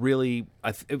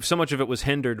 So much of it was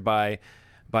hindered by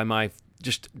my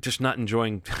just not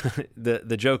enjoying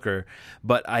the Joker,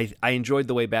 but I enjoyed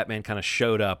the way Batman kind of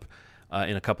showed up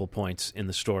in a couple points in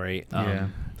the story.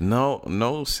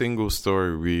 No single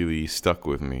story really stuck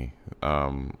with me.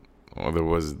 Or there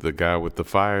was the guy with the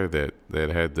fire that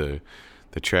had the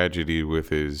tragedy with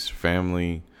his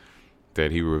family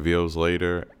that he reveals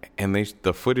later, and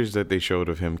the footage that they showed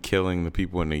of him killing the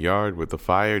people in the yard with the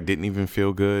fire didn't even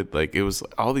feel good. It was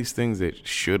all these things that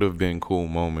should have been cool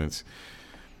moments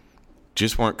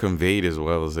just weren't conveyed as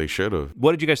well as they should have.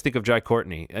 What did you guys think of Jai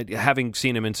Courtney? Having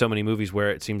seen him in so many movies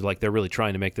where it seems like they're really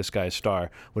trying to make this guy a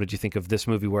star, what did you think of this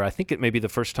movie where I think it may be the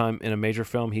first time in a major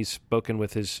film he's spoken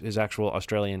with his actual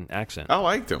Australian accent? I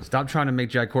liked him. Stop trying to make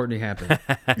Jai Courtney happen.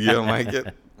 You don't like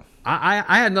it?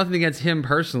 I had nothing against him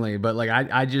personally, but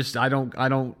I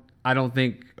don't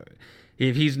think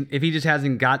if he just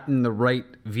hasn't gotten the right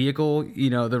vehicle,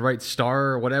 the right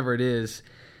star or whatever it is,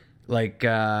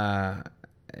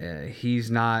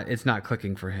 it's not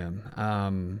clicking for him.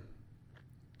 I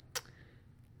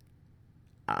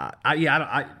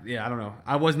don't know.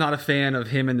 I was not a fan of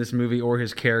him in this movie or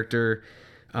his character,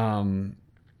 who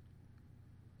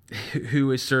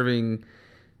is serving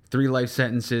 3 life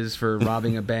sentences for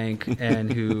robbing a bank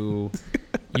and who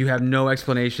you have no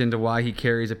explanation to why he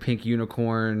carries a pink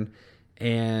unicorn,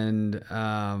 and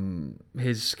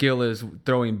his skill is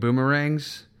throwing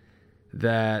boomerangs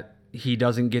that he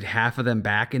doesn't get half of them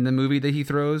back in the movie that he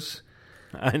throws.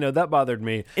 I know, that bothered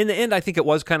me. In the end, I think it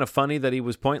was kind of funny that he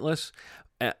was pointless.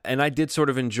 And I did sort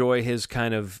of enjoy his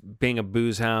kind of being a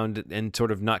booze hound and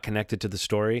sort of not connected to the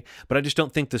story. But I just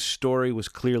don't think the story was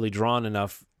clearly drawn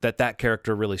enough that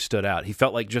character really stood out. He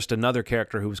felt like just another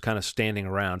character who was kind of standing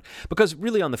around. Because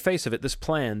really, on the face of it, this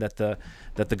plan that the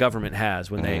government has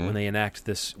when they enact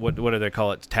this, what do they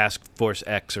call it, Task Force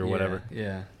X or whatever.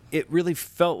 Yeah. It really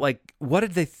felt like, how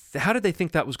did they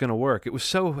think that was going to work? It was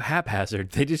so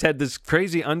haphazard. They just had this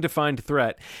crazy undefined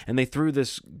threat, and they threw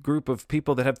this group of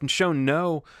people that have shown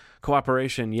no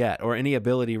cooperation yet, or any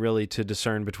ability really to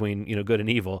discern between good and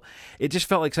evil. It just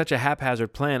felt like such a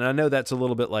haphazard plan. And I know that's a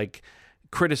little bit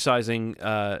criticizing,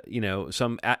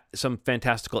 some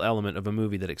fantastical element of a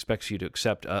movie that expects you to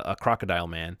accept a crocodile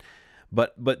man.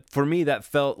 But for me, that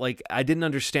felt like I didn't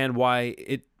understand why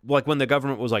it. Like when the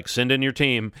government was like, send in your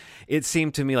team, it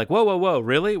seemed to me like, whoa,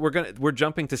 really? We're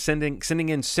jumping to sending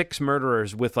in 6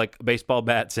 murderers with like baseball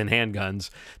bats and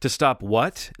handguns to stop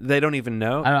what? They don't even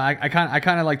know. I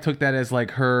kind of like took that as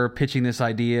like her pitching this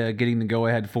idea, getting the go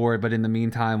ahead for it, but in the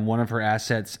meantime, one of her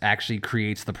assets actually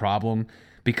creates the problem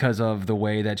because of the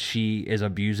way that she is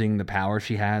abusing the power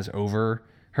she has over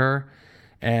her,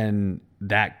 and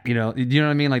that, you know what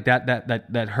I mean? Like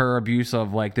that her abuse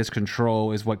of like this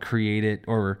control is what created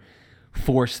or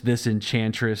forced this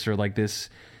enchantress or like this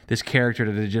character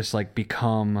to just like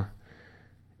become,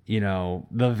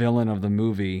 the villain of the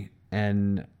movie.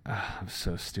 And I'm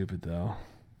so stupid though.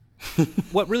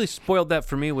 What really spoiled that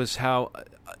for me was how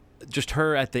just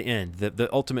her at the end, the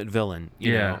ultimate villain.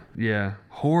 You know? Yeah.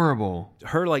 Horrible.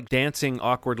 Her like dancing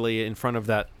awkwardly in front of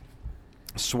that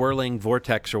swirling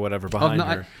vortex or whatever behind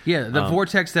her. The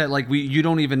vortex that like you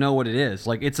don't even know what it is.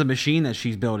 Like it's a machine that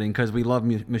she's building because we love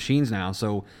machines now.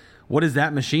 So what is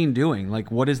that machine doing?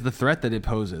 Like what is the threat that it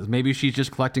poses? Maybe she's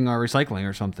just collecting our recycling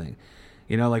or something.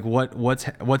 Like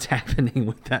what's happening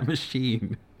with that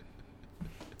machine?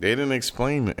 They didn't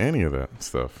explain any of that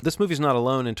stuff. This movie's not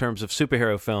alone in terms of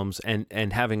superhero films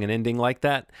and having an ending like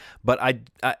that, but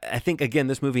I think, again,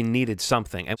 this movie needed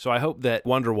something. And so I hope that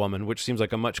Wonder Woman, which seems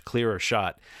like a much clearer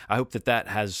shot, I hope that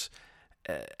has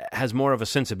more of a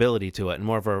sensibility to it and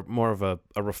more of a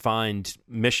refined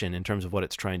mission in terms of what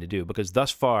it's trying to do. Because thus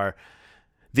far,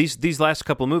 these last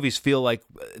couple of movies feel like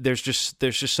there's just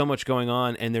so much going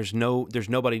on, and there's no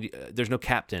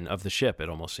captain of the ship, it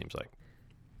almost seems like.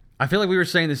 I feel like we were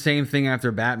saying the same thing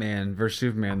after Batman vs.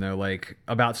 Superman, though, like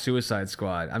about Suicide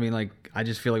Squad. I mean, like, I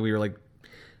just feel like we were like,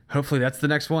 hopefully that's the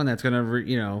next one that's going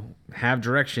to, have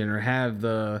direction or have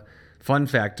the fun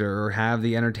factor or have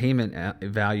the entertainment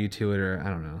value to it, or I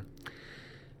don't know.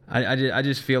 I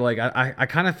just feel like I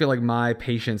kind of feel like my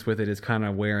patience with it is kind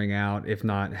of wearing out, if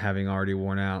not having already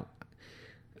worn out.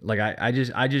 Like I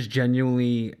just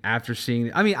genuinely, after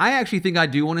seeing, I mean, I actually think I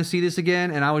do want to see this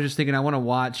again, and I was just thinking I want to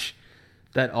watch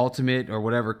that ultimate or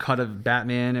whatever cut of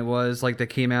Batman it was like that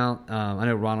came out. I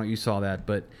know, Ronald, you saw that,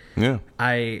 but yeah,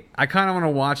 I kind of want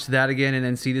to watch that again and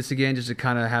then see this again just to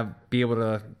kind of be able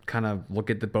to kind of look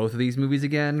at both of these movies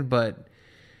again. But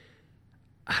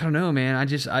I don't know, man.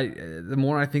 The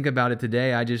more I think about it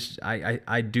today, I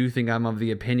do think I'm of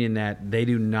the opinion that they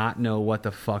do not know what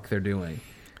the fuck they're doing.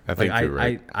 I think you're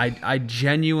right. I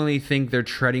genuinely think they're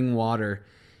treading water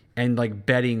and like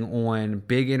betting on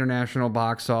big international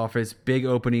box office, big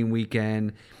opening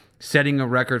weekend, setting a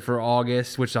record for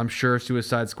August, which I'm sure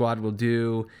Suicide Squad will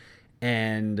do,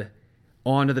 and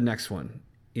on to the next one.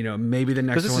 Maybe the next one will be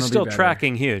better. Because this is still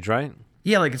tracking huge, right?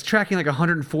 Yeah, like it's tracking like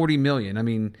 140 million. I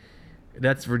mean,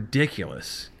 that's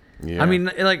ridiculous. Yeah. I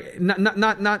mean, like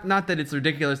not that it's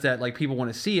ridiculous that like people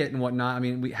want to see it and whatnot. I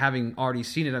mean, we having already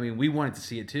seen it. I mean, we wanted to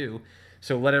see it too.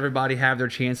 So let everybody have their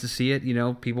chance to see it.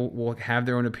 People will have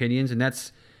their own opinions, and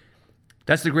that's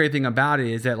the great thing about it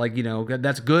is that like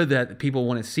that's good that people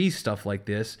want to see stuff like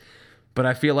this. But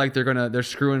I feel like they're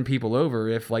screwing people over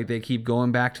if like they keep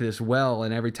going back to this well,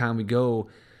 and every time we go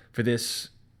for this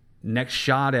next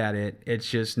shot at it, it's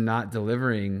just not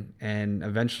delivering, and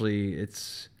eventually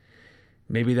it's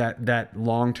maybe that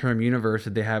long-term universe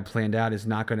that they have planned out is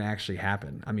not going to actually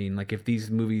happen. I mean, like if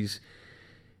these movies.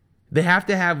 They have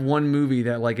to have one movie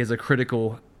that like is a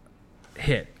critical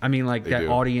hit. I mean, like that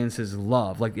audiences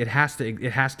love. Like it has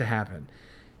to happen.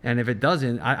 And if it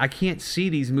doesn't, I can't see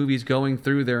these movies going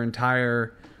through their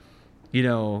entire,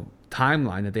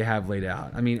 timeline that they have laid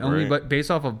out. I mean, only but based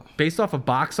off of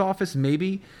box office,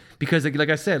 maybe, because like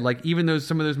I said, like even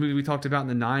some of those movies we talked about in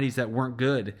the 90s that weren't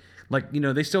good, like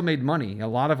they still made money. A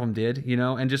lot of them did,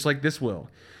 and just like this will,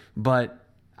 but.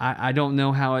 I don't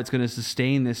know how it's going to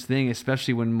sustain this thing,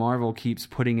 especially when Marvel keeps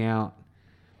putting out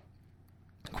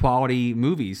quality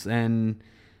movies. And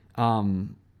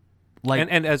and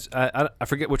as I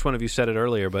forget which one of you said it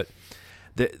earlier, but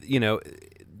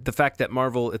the fact that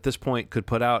Marvel at this point could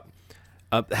put out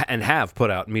and have put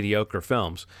out mediocre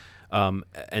films and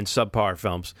subpar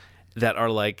films that are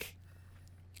like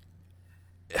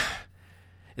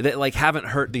that like haven't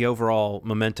hurt the overall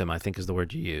momentum, I think is the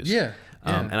word you use. Yeah.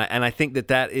 And I think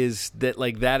that is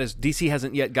DC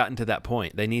hasn't yet gotten to that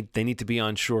point. They need to be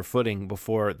on sure footing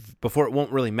before it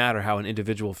won't really matter how an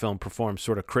individual film performs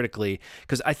sort of critically,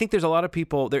 because I think there's a lot of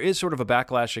people, there is sort of a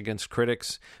backlash against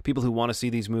critics, people who want to see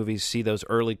these movies, see those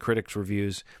early critics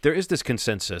reviews. There is this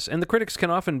consensus, and the critics can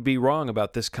often be wrong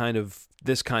about this kind of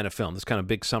this kind of film, this kind of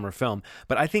big summer film.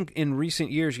 But I think in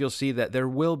recent years you'll see that there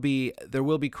will be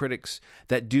critics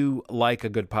that do like a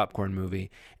good popcorn movie,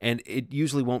 and it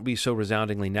usually won't be so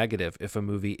resoundingly negative if a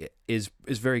movie is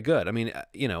very good. I mean,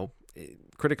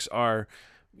 critics are,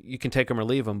 you can take them or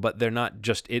leave them, but they're not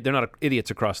idiots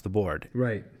across the board.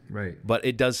 Right. But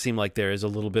it does seem like there is a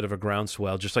little bit of a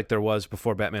groundswell, just like there was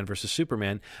before Batman versus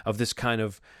Superman, of this kind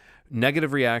of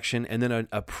negative reaction and then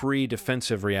a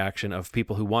pre-defensive reaction of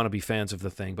people who want to be fans of the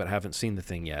thing but haven't seen the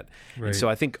thing yet. Right. And so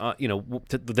I think,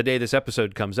 the day this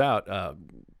episode comes out,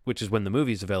 which is when the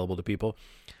movie's available to people,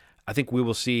 I think we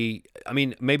will see, I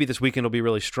mean, maybe this weekend will be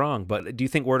really strong, but do you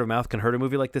think word of mouth can hurt a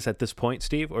movie like this at this point,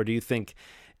 Steve? Or do you think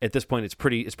at this point it's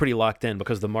pretty locked in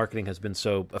because the marketing has been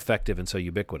so effective and so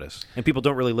ubiquitous and people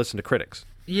don't really listen to critics?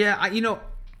 Yeah,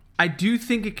 I do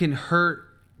think it can hurt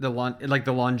the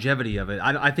longevity of it.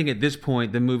 I think at this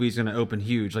point the movie's going to open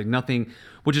huge, like nothing,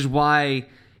 which is why,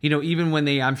 even when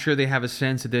I'm sure they have a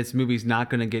sense that this movie's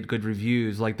not going to get good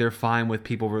reviews, like they're fine with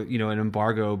people, an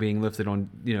embargo being lifted on,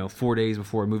 4 days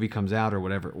before a movie comes out or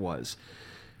whatever it was.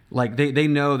 Like they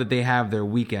know that they have their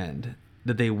weekend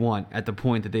that they want at the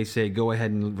point that they say, go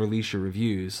ahead and release your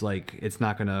reviews. Like it's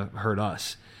not going to hurt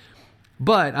us.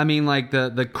 But I mean, like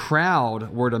the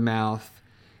crowd word of mouth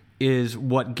is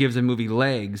what gives a movie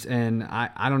legs. And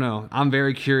I don't know. I'm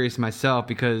very curious myself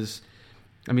because,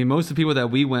 I mean, most of the people that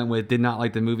we went with did not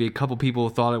like the movie. A couple people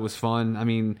thought it was fun. I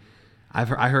mean, I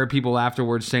heard people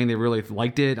afterwards saying they really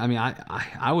liked it. I mean,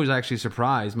 I was actually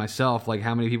surprised myself, like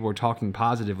how many people were talking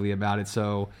positively about it.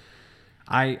 So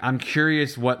I'm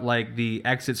curious what like the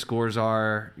exit scores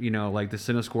are, like the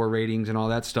CineScore ratings and all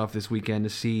that stuff this weekend to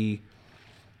see.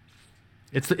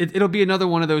 It'll be another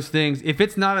one of those things. If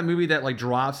it's not a movie that like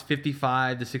drops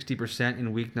 55 to 60%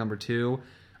 in week number 2,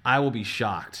 I will be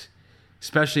shocked,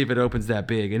 especially if it opens that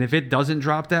big. And if it doesn't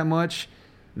drop that much,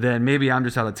 then maybe I'm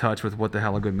just out of touch with what the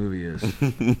hell a good movie is.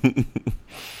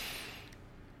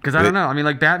 Because I don't know. I mean,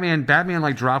 like Batman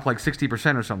like dropped like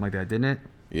 60% or something like that, didn't it?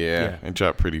 Yeah, it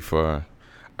dropped pretty far.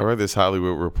 I read this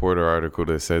Hollywood Reporter article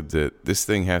that said that this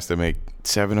thing has to make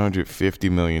 $750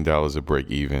 million to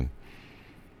break even.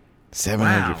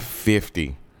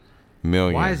 750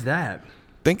 million. Why is that?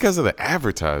 Think because of the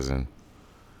advertising.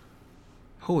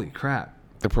 Holy crap.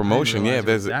 The promotion,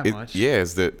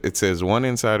 it says one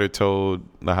insider told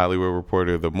the Hollywood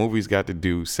Reporter the movie's got to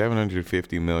do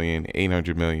 750 million,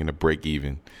 800 million to break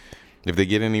even. If they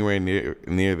get anywhere near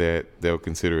that, they'll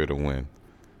consider it a win.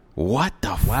 What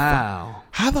the Wow.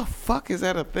 How the fuck is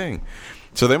that a thing?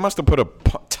 So they must have put a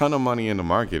ton of money into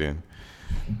marketing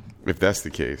if that's the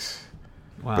case.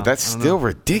 Wow. But that's still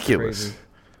ridiculous.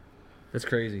 That's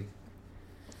crazy.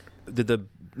 Did the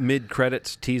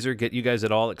mid-credits teaser get you guys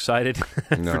at all excited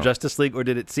No. for Justice League, or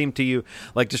did it seem to you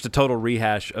like just a total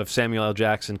rehash of Samuel L.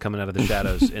 Jackson coming out of the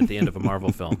shadows at the end of a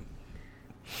Marvel film?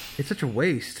 It's such a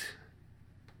waste.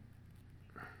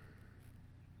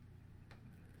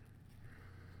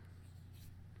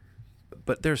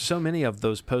 But there's so many of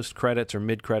those post-credits or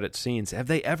mid-credit scenes. Have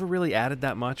they ever really added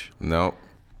that much? No.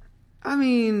 I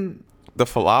mean, The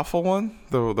falafel one?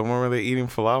 The one where they're eating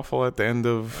falafel at the end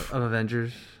of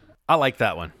Avengers. I like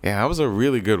that one. Yeah, that was a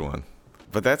really good one.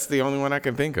 But that's the only one I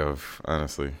can think of,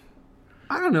 honestly.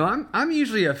 I don't know. I'm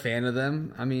usually a fan of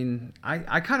them. I mean,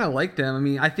 I kind of like them. I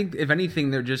mean, I think if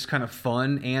anything, they're just kind of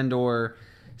fun and or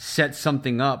set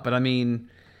something up. But I mean,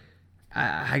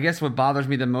 I guess what bothers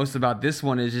me the most about this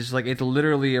one is just like it's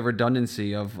literally a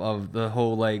redundancy of the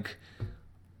whole like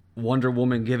Wonder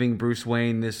Woman giving Bruce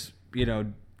Wayne this,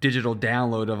 digital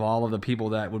download of all of the people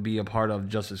that would be a part of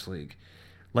Justice League.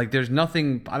 Like there's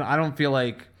nothing, I don't feel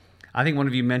like, I think one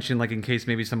of you mentioned like in case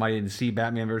maybe somebody didn't see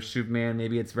Batman vs. Superman,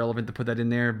 maybe it's relevant to put that in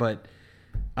there, but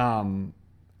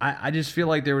I just feel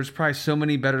like there was probably so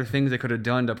many better things they could have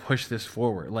done to push this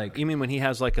forward. Like, You mean when he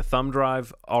has like a thumb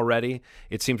drive already,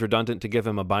 it seems redundant to give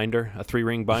him a binder, a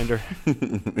 3-ring binder?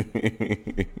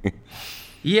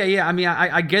 Yeah. I mean,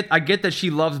 I get that she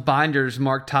loves binders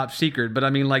marked top secret, but I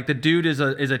mean, like the dude is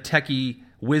a techie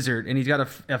wizard, and he's got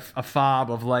a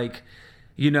fob of like,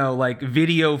 like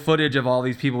video footage of all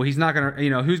these people. He's not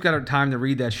gonna, who's got time to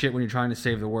read that shit when you're trying to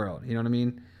save the world? You know what I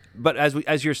mean? But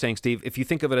as you're saying, Steve, if you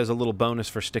think of it as a little bonus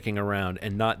for sticking around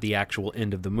and not the actual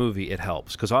end of the movie, it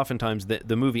helps. Because oftentimes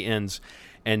the movie ends,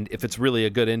 and if it's really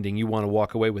a good ending, you want to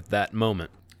walk away with that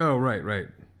moment. Oh, right.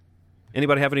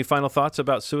 Anybody have any final thoughts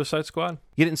about Suicide Squad?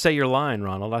 You didn't say your line,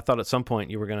 Ronald. I thought at some point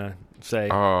you were going to say...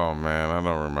 Oh, man, I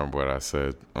don't remember what I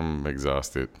said. I'm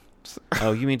exhausted.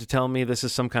 Oh, you mean to tell me this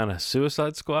is some kind of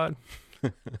Suicide Squad?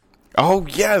 Oh,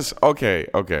 yes. Okay.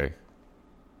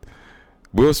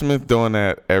 Will Smith doing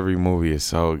that every movie is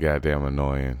so goddamn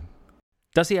annoying.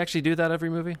 Does he actually do that every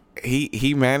movie?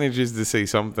 He manages to say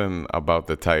something about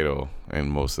the title in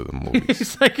most of the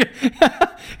movies.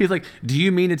 he's like, do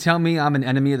you mean to tell me I'm an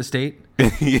enemy of the state?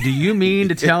 Do you mean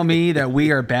to tell me that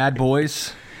we are bad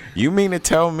boys? You mean to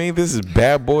tell me this is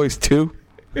Bad Boys 2?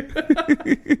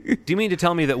 Do you mean to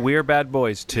tell me that we're bad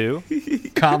boys too?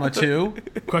 Comma 2?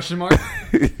 Question mark?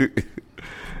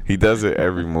 He does it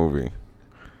every movie.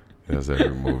 He does every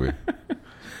movie.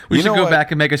 We should go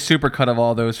back and make a supercut of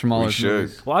all those from all those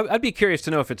movies. Well, I'd be curious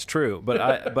to know if it's true, but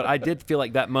I did feel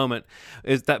like that moment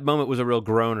was a real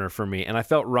groaner for me, and I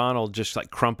felt Ronald just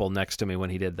like crumple next to me when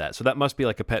he did that. So that must be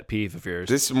like a pet peeve of yours.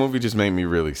 This movie just made me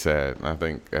really sad. I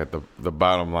think at the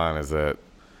bottom line is that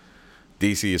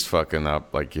DC is fucking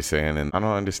up, like you're saying, and I don't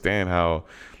understand how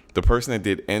the person that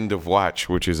did End of Watch,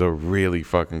 which is a really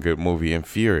fucking good movie, and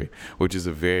Fury, which is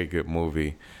a very good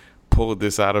movie, pulled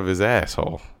this out of his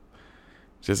asshole.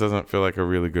 Just doesn't feel like a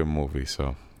really good movie.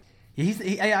 So he's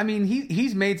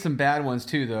made some bad ones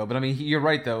too, though. But I mean, you're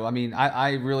right, though. I mean,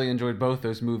 I really enjoyed both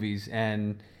those movies,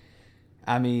 and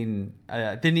I mean,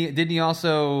 didn't he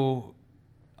also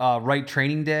write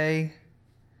Training Day?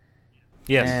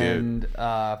 Yes, and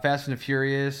Fast and the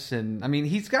Furious, and I mean,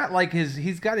 he's got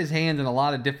his hands in a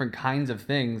lot of different kinds of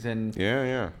things, and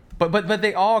yeah. But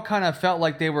they all kind of felt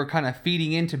like they were kind of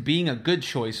feeding into being a good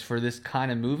choice for this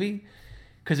kind of movie.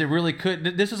 Because it really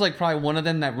could. This is like probably one of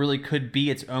them that really could be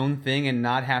its own thing and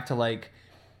not have to like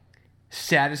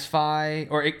satisfy.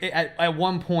 Or at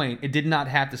one point, it did not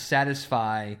have to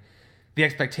satisfy the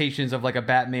expectations of like a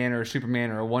Batman or a Superman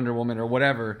or a Wonder Woman or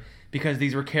whatever. Because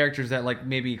these were characters that like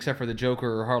maybe except for the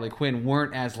Joker or Harley Quinn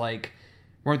weren't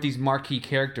these marquee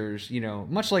characters. You know,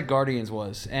 much like Guardians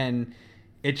was, and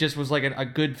it just was like a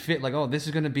good fit. Like, oh, this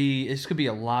could be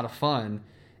a lot of fun.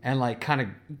 And like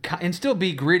and still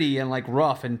be gritty and like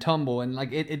rough and tumble, and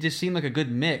like it just seemed like a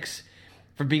good mix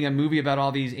for being a movie about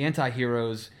all these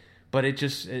anti-heroes, but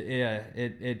it's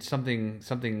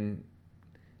something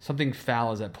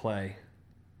foul is at play.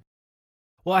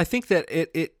 Well, I think that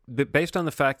it based on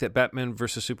the fact that Batman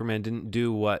versus Superman didn't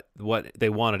do what they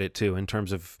wanted it to in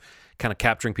terms of kind of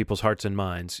capturing people's hearts and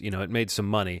minds. You know, it made some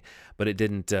money, but it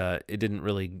didn't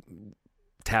really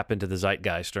tap into the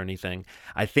zeitgeist or anything.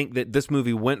 I think that this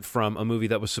movie went from a movie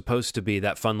that was supposed to be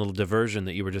that fun little diversion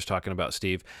that you were just talking about,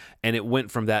 Steve, and it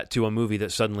went from that to a movie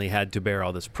that suddenly had to bear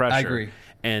all this pressure. I agree.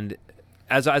 And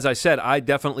as I said, I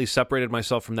definitely separated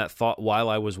myself from that thought while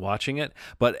I was watching it.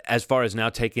 But as far as now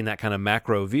taking that kind of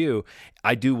macro view,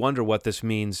 I do wonder what this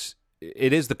means.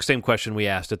 It is the same question we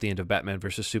asked at the end of Batman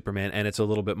versus Superman, and it's a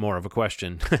little bit more of a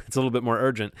question. It's a little bit more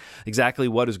urgent. Exactly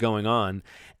what is going on?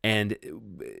 And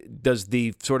does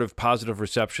the sort of positive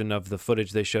reception of the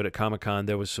footage they showed at Comic-Con,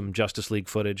 there was some Justice League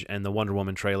footage and the Wonder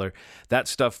Woman trailer, that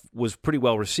stuff was pretty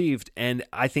well received, and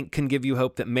I think can give you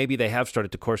hope that maybe they have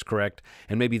started to course correct,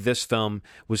 and maybe this film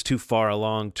was too far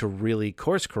along to really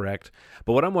course correct.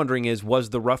 But what I'm wondering is, was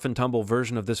the rough and tumble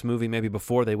version of this movie, maybe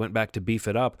before they went back to beef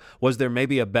it up, was there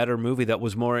maybe a better movie that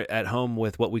was more at home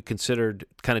with what we considered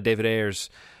kind of David Ayer's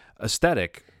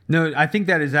aesthetic? No, I think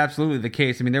that is absolutely the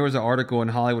case. I mean, there was an article in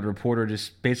Hollywood Reporter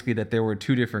just basically that there were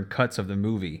two different cuts of the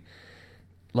movie.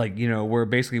 Like, you know, where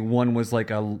basically one was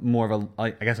like a more of a, I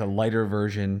guess, a lighter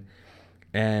version.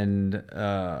 And,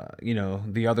 you know,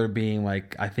 the other being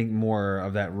like, I think more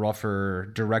of that rougher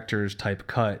director's type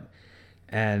cut.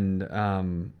 And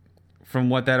from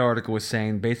what that article was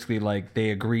saying, basically like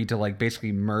they agreed to like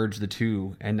basically merge the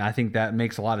two. And I think that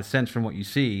makes a lot of sense from what you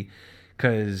see.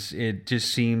 Because it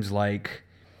just seems like,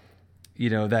 you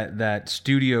know, that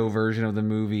studio version of the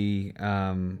movie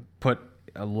put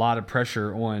a lot of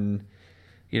pressure on,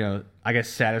 you know, I guess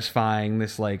satisfying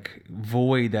this like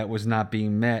void that was not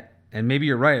being met. And maybe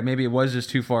you're right. Maybe it was just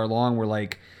too far along where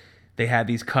like they had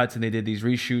these cuts and they did these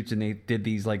reshoots and they did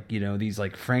these like, you know, these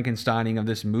like Frankensteining of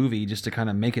this movie just to kind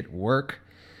of make it work.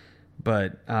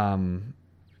 But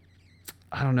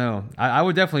I don't know. I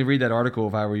would definitely read that article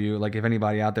if I were you. Like if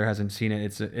anybody out there hasn't seen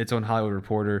it, it's on Hollywood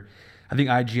Reporter. I think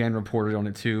IGN reported on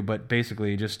it too, but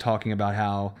basically just talking about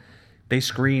how they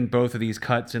screened both of these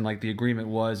cuts and like the agreement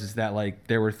is that like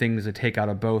there were things to take out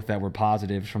of both that were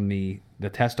positives from the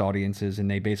test audiences,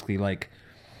 and they basically like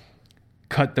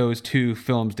cut those two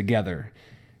films together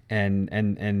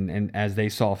and as they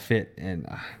saw fit. And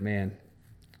man,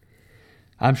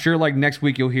 I'm sure like next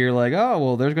week you'll hear like, oh,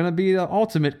 well, there's going to be the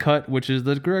ultimate cut, which is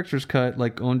the director's cut,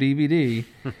 like on DVD.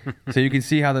 So you can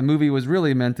see how the movie was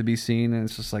really meant to be seen. And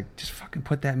it's just like, just fucking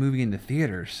put that movie in the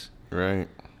theaters. Right.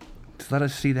 Just let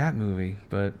us see that movie.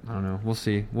 But I don't know. We'll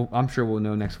see. I'm sure we'll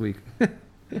know next week.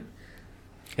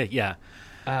 Yeah.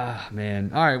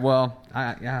 Man. All right. Well,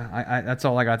 I that's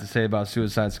all I got to say about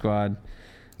Suicide Squad.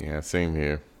 Yeah, same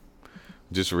here.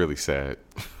 Just really sad.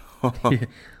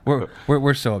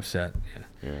 We're so upset.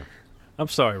 Yeah. I'm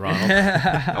sorry, Ronald.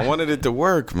 I wanted it to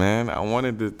work, man. I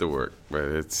wanted it to work, but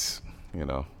it's,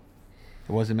 It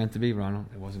wasn't meant to be, Ronald.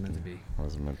 It wasn't meant to be.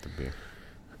 wasn't meant to be.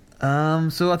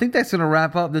 So I think that's going to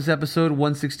wrap up this episode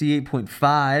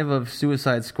 168.5 of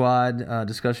Suicide Squad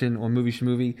discussion on Movie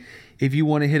Schmovie. If you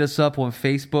want to hit us up on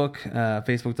Facebook,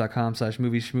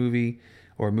 facebook.com/movieschmovie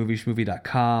or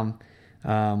movieschmovie.com.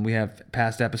 We have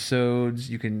past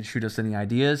episodes. You can shoot us any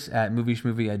ideas at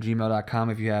movieschmovie@gmail.com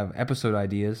if you have episode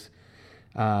ideas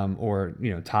or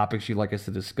topics you'd like us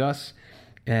to discuss.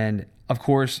 And of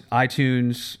course,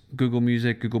 iTunes, Google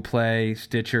Music, Google Play,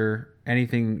 Stitcher,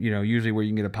 anything, usually where you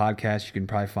can get a podcast, you can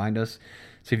probably find us.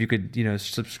 So if you could,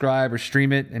 subscribe or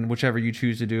stream it, and whichever you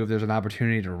choose to do, if there's an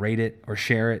opportunity to rate it or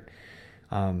share it,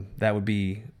 that would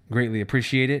be greatly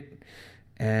appreciated.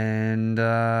 And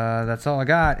that's all I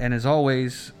got. And as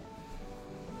always,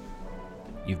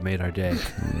 You've made our day.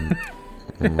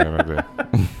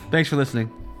 thanks for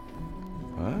listening.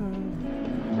 Bye.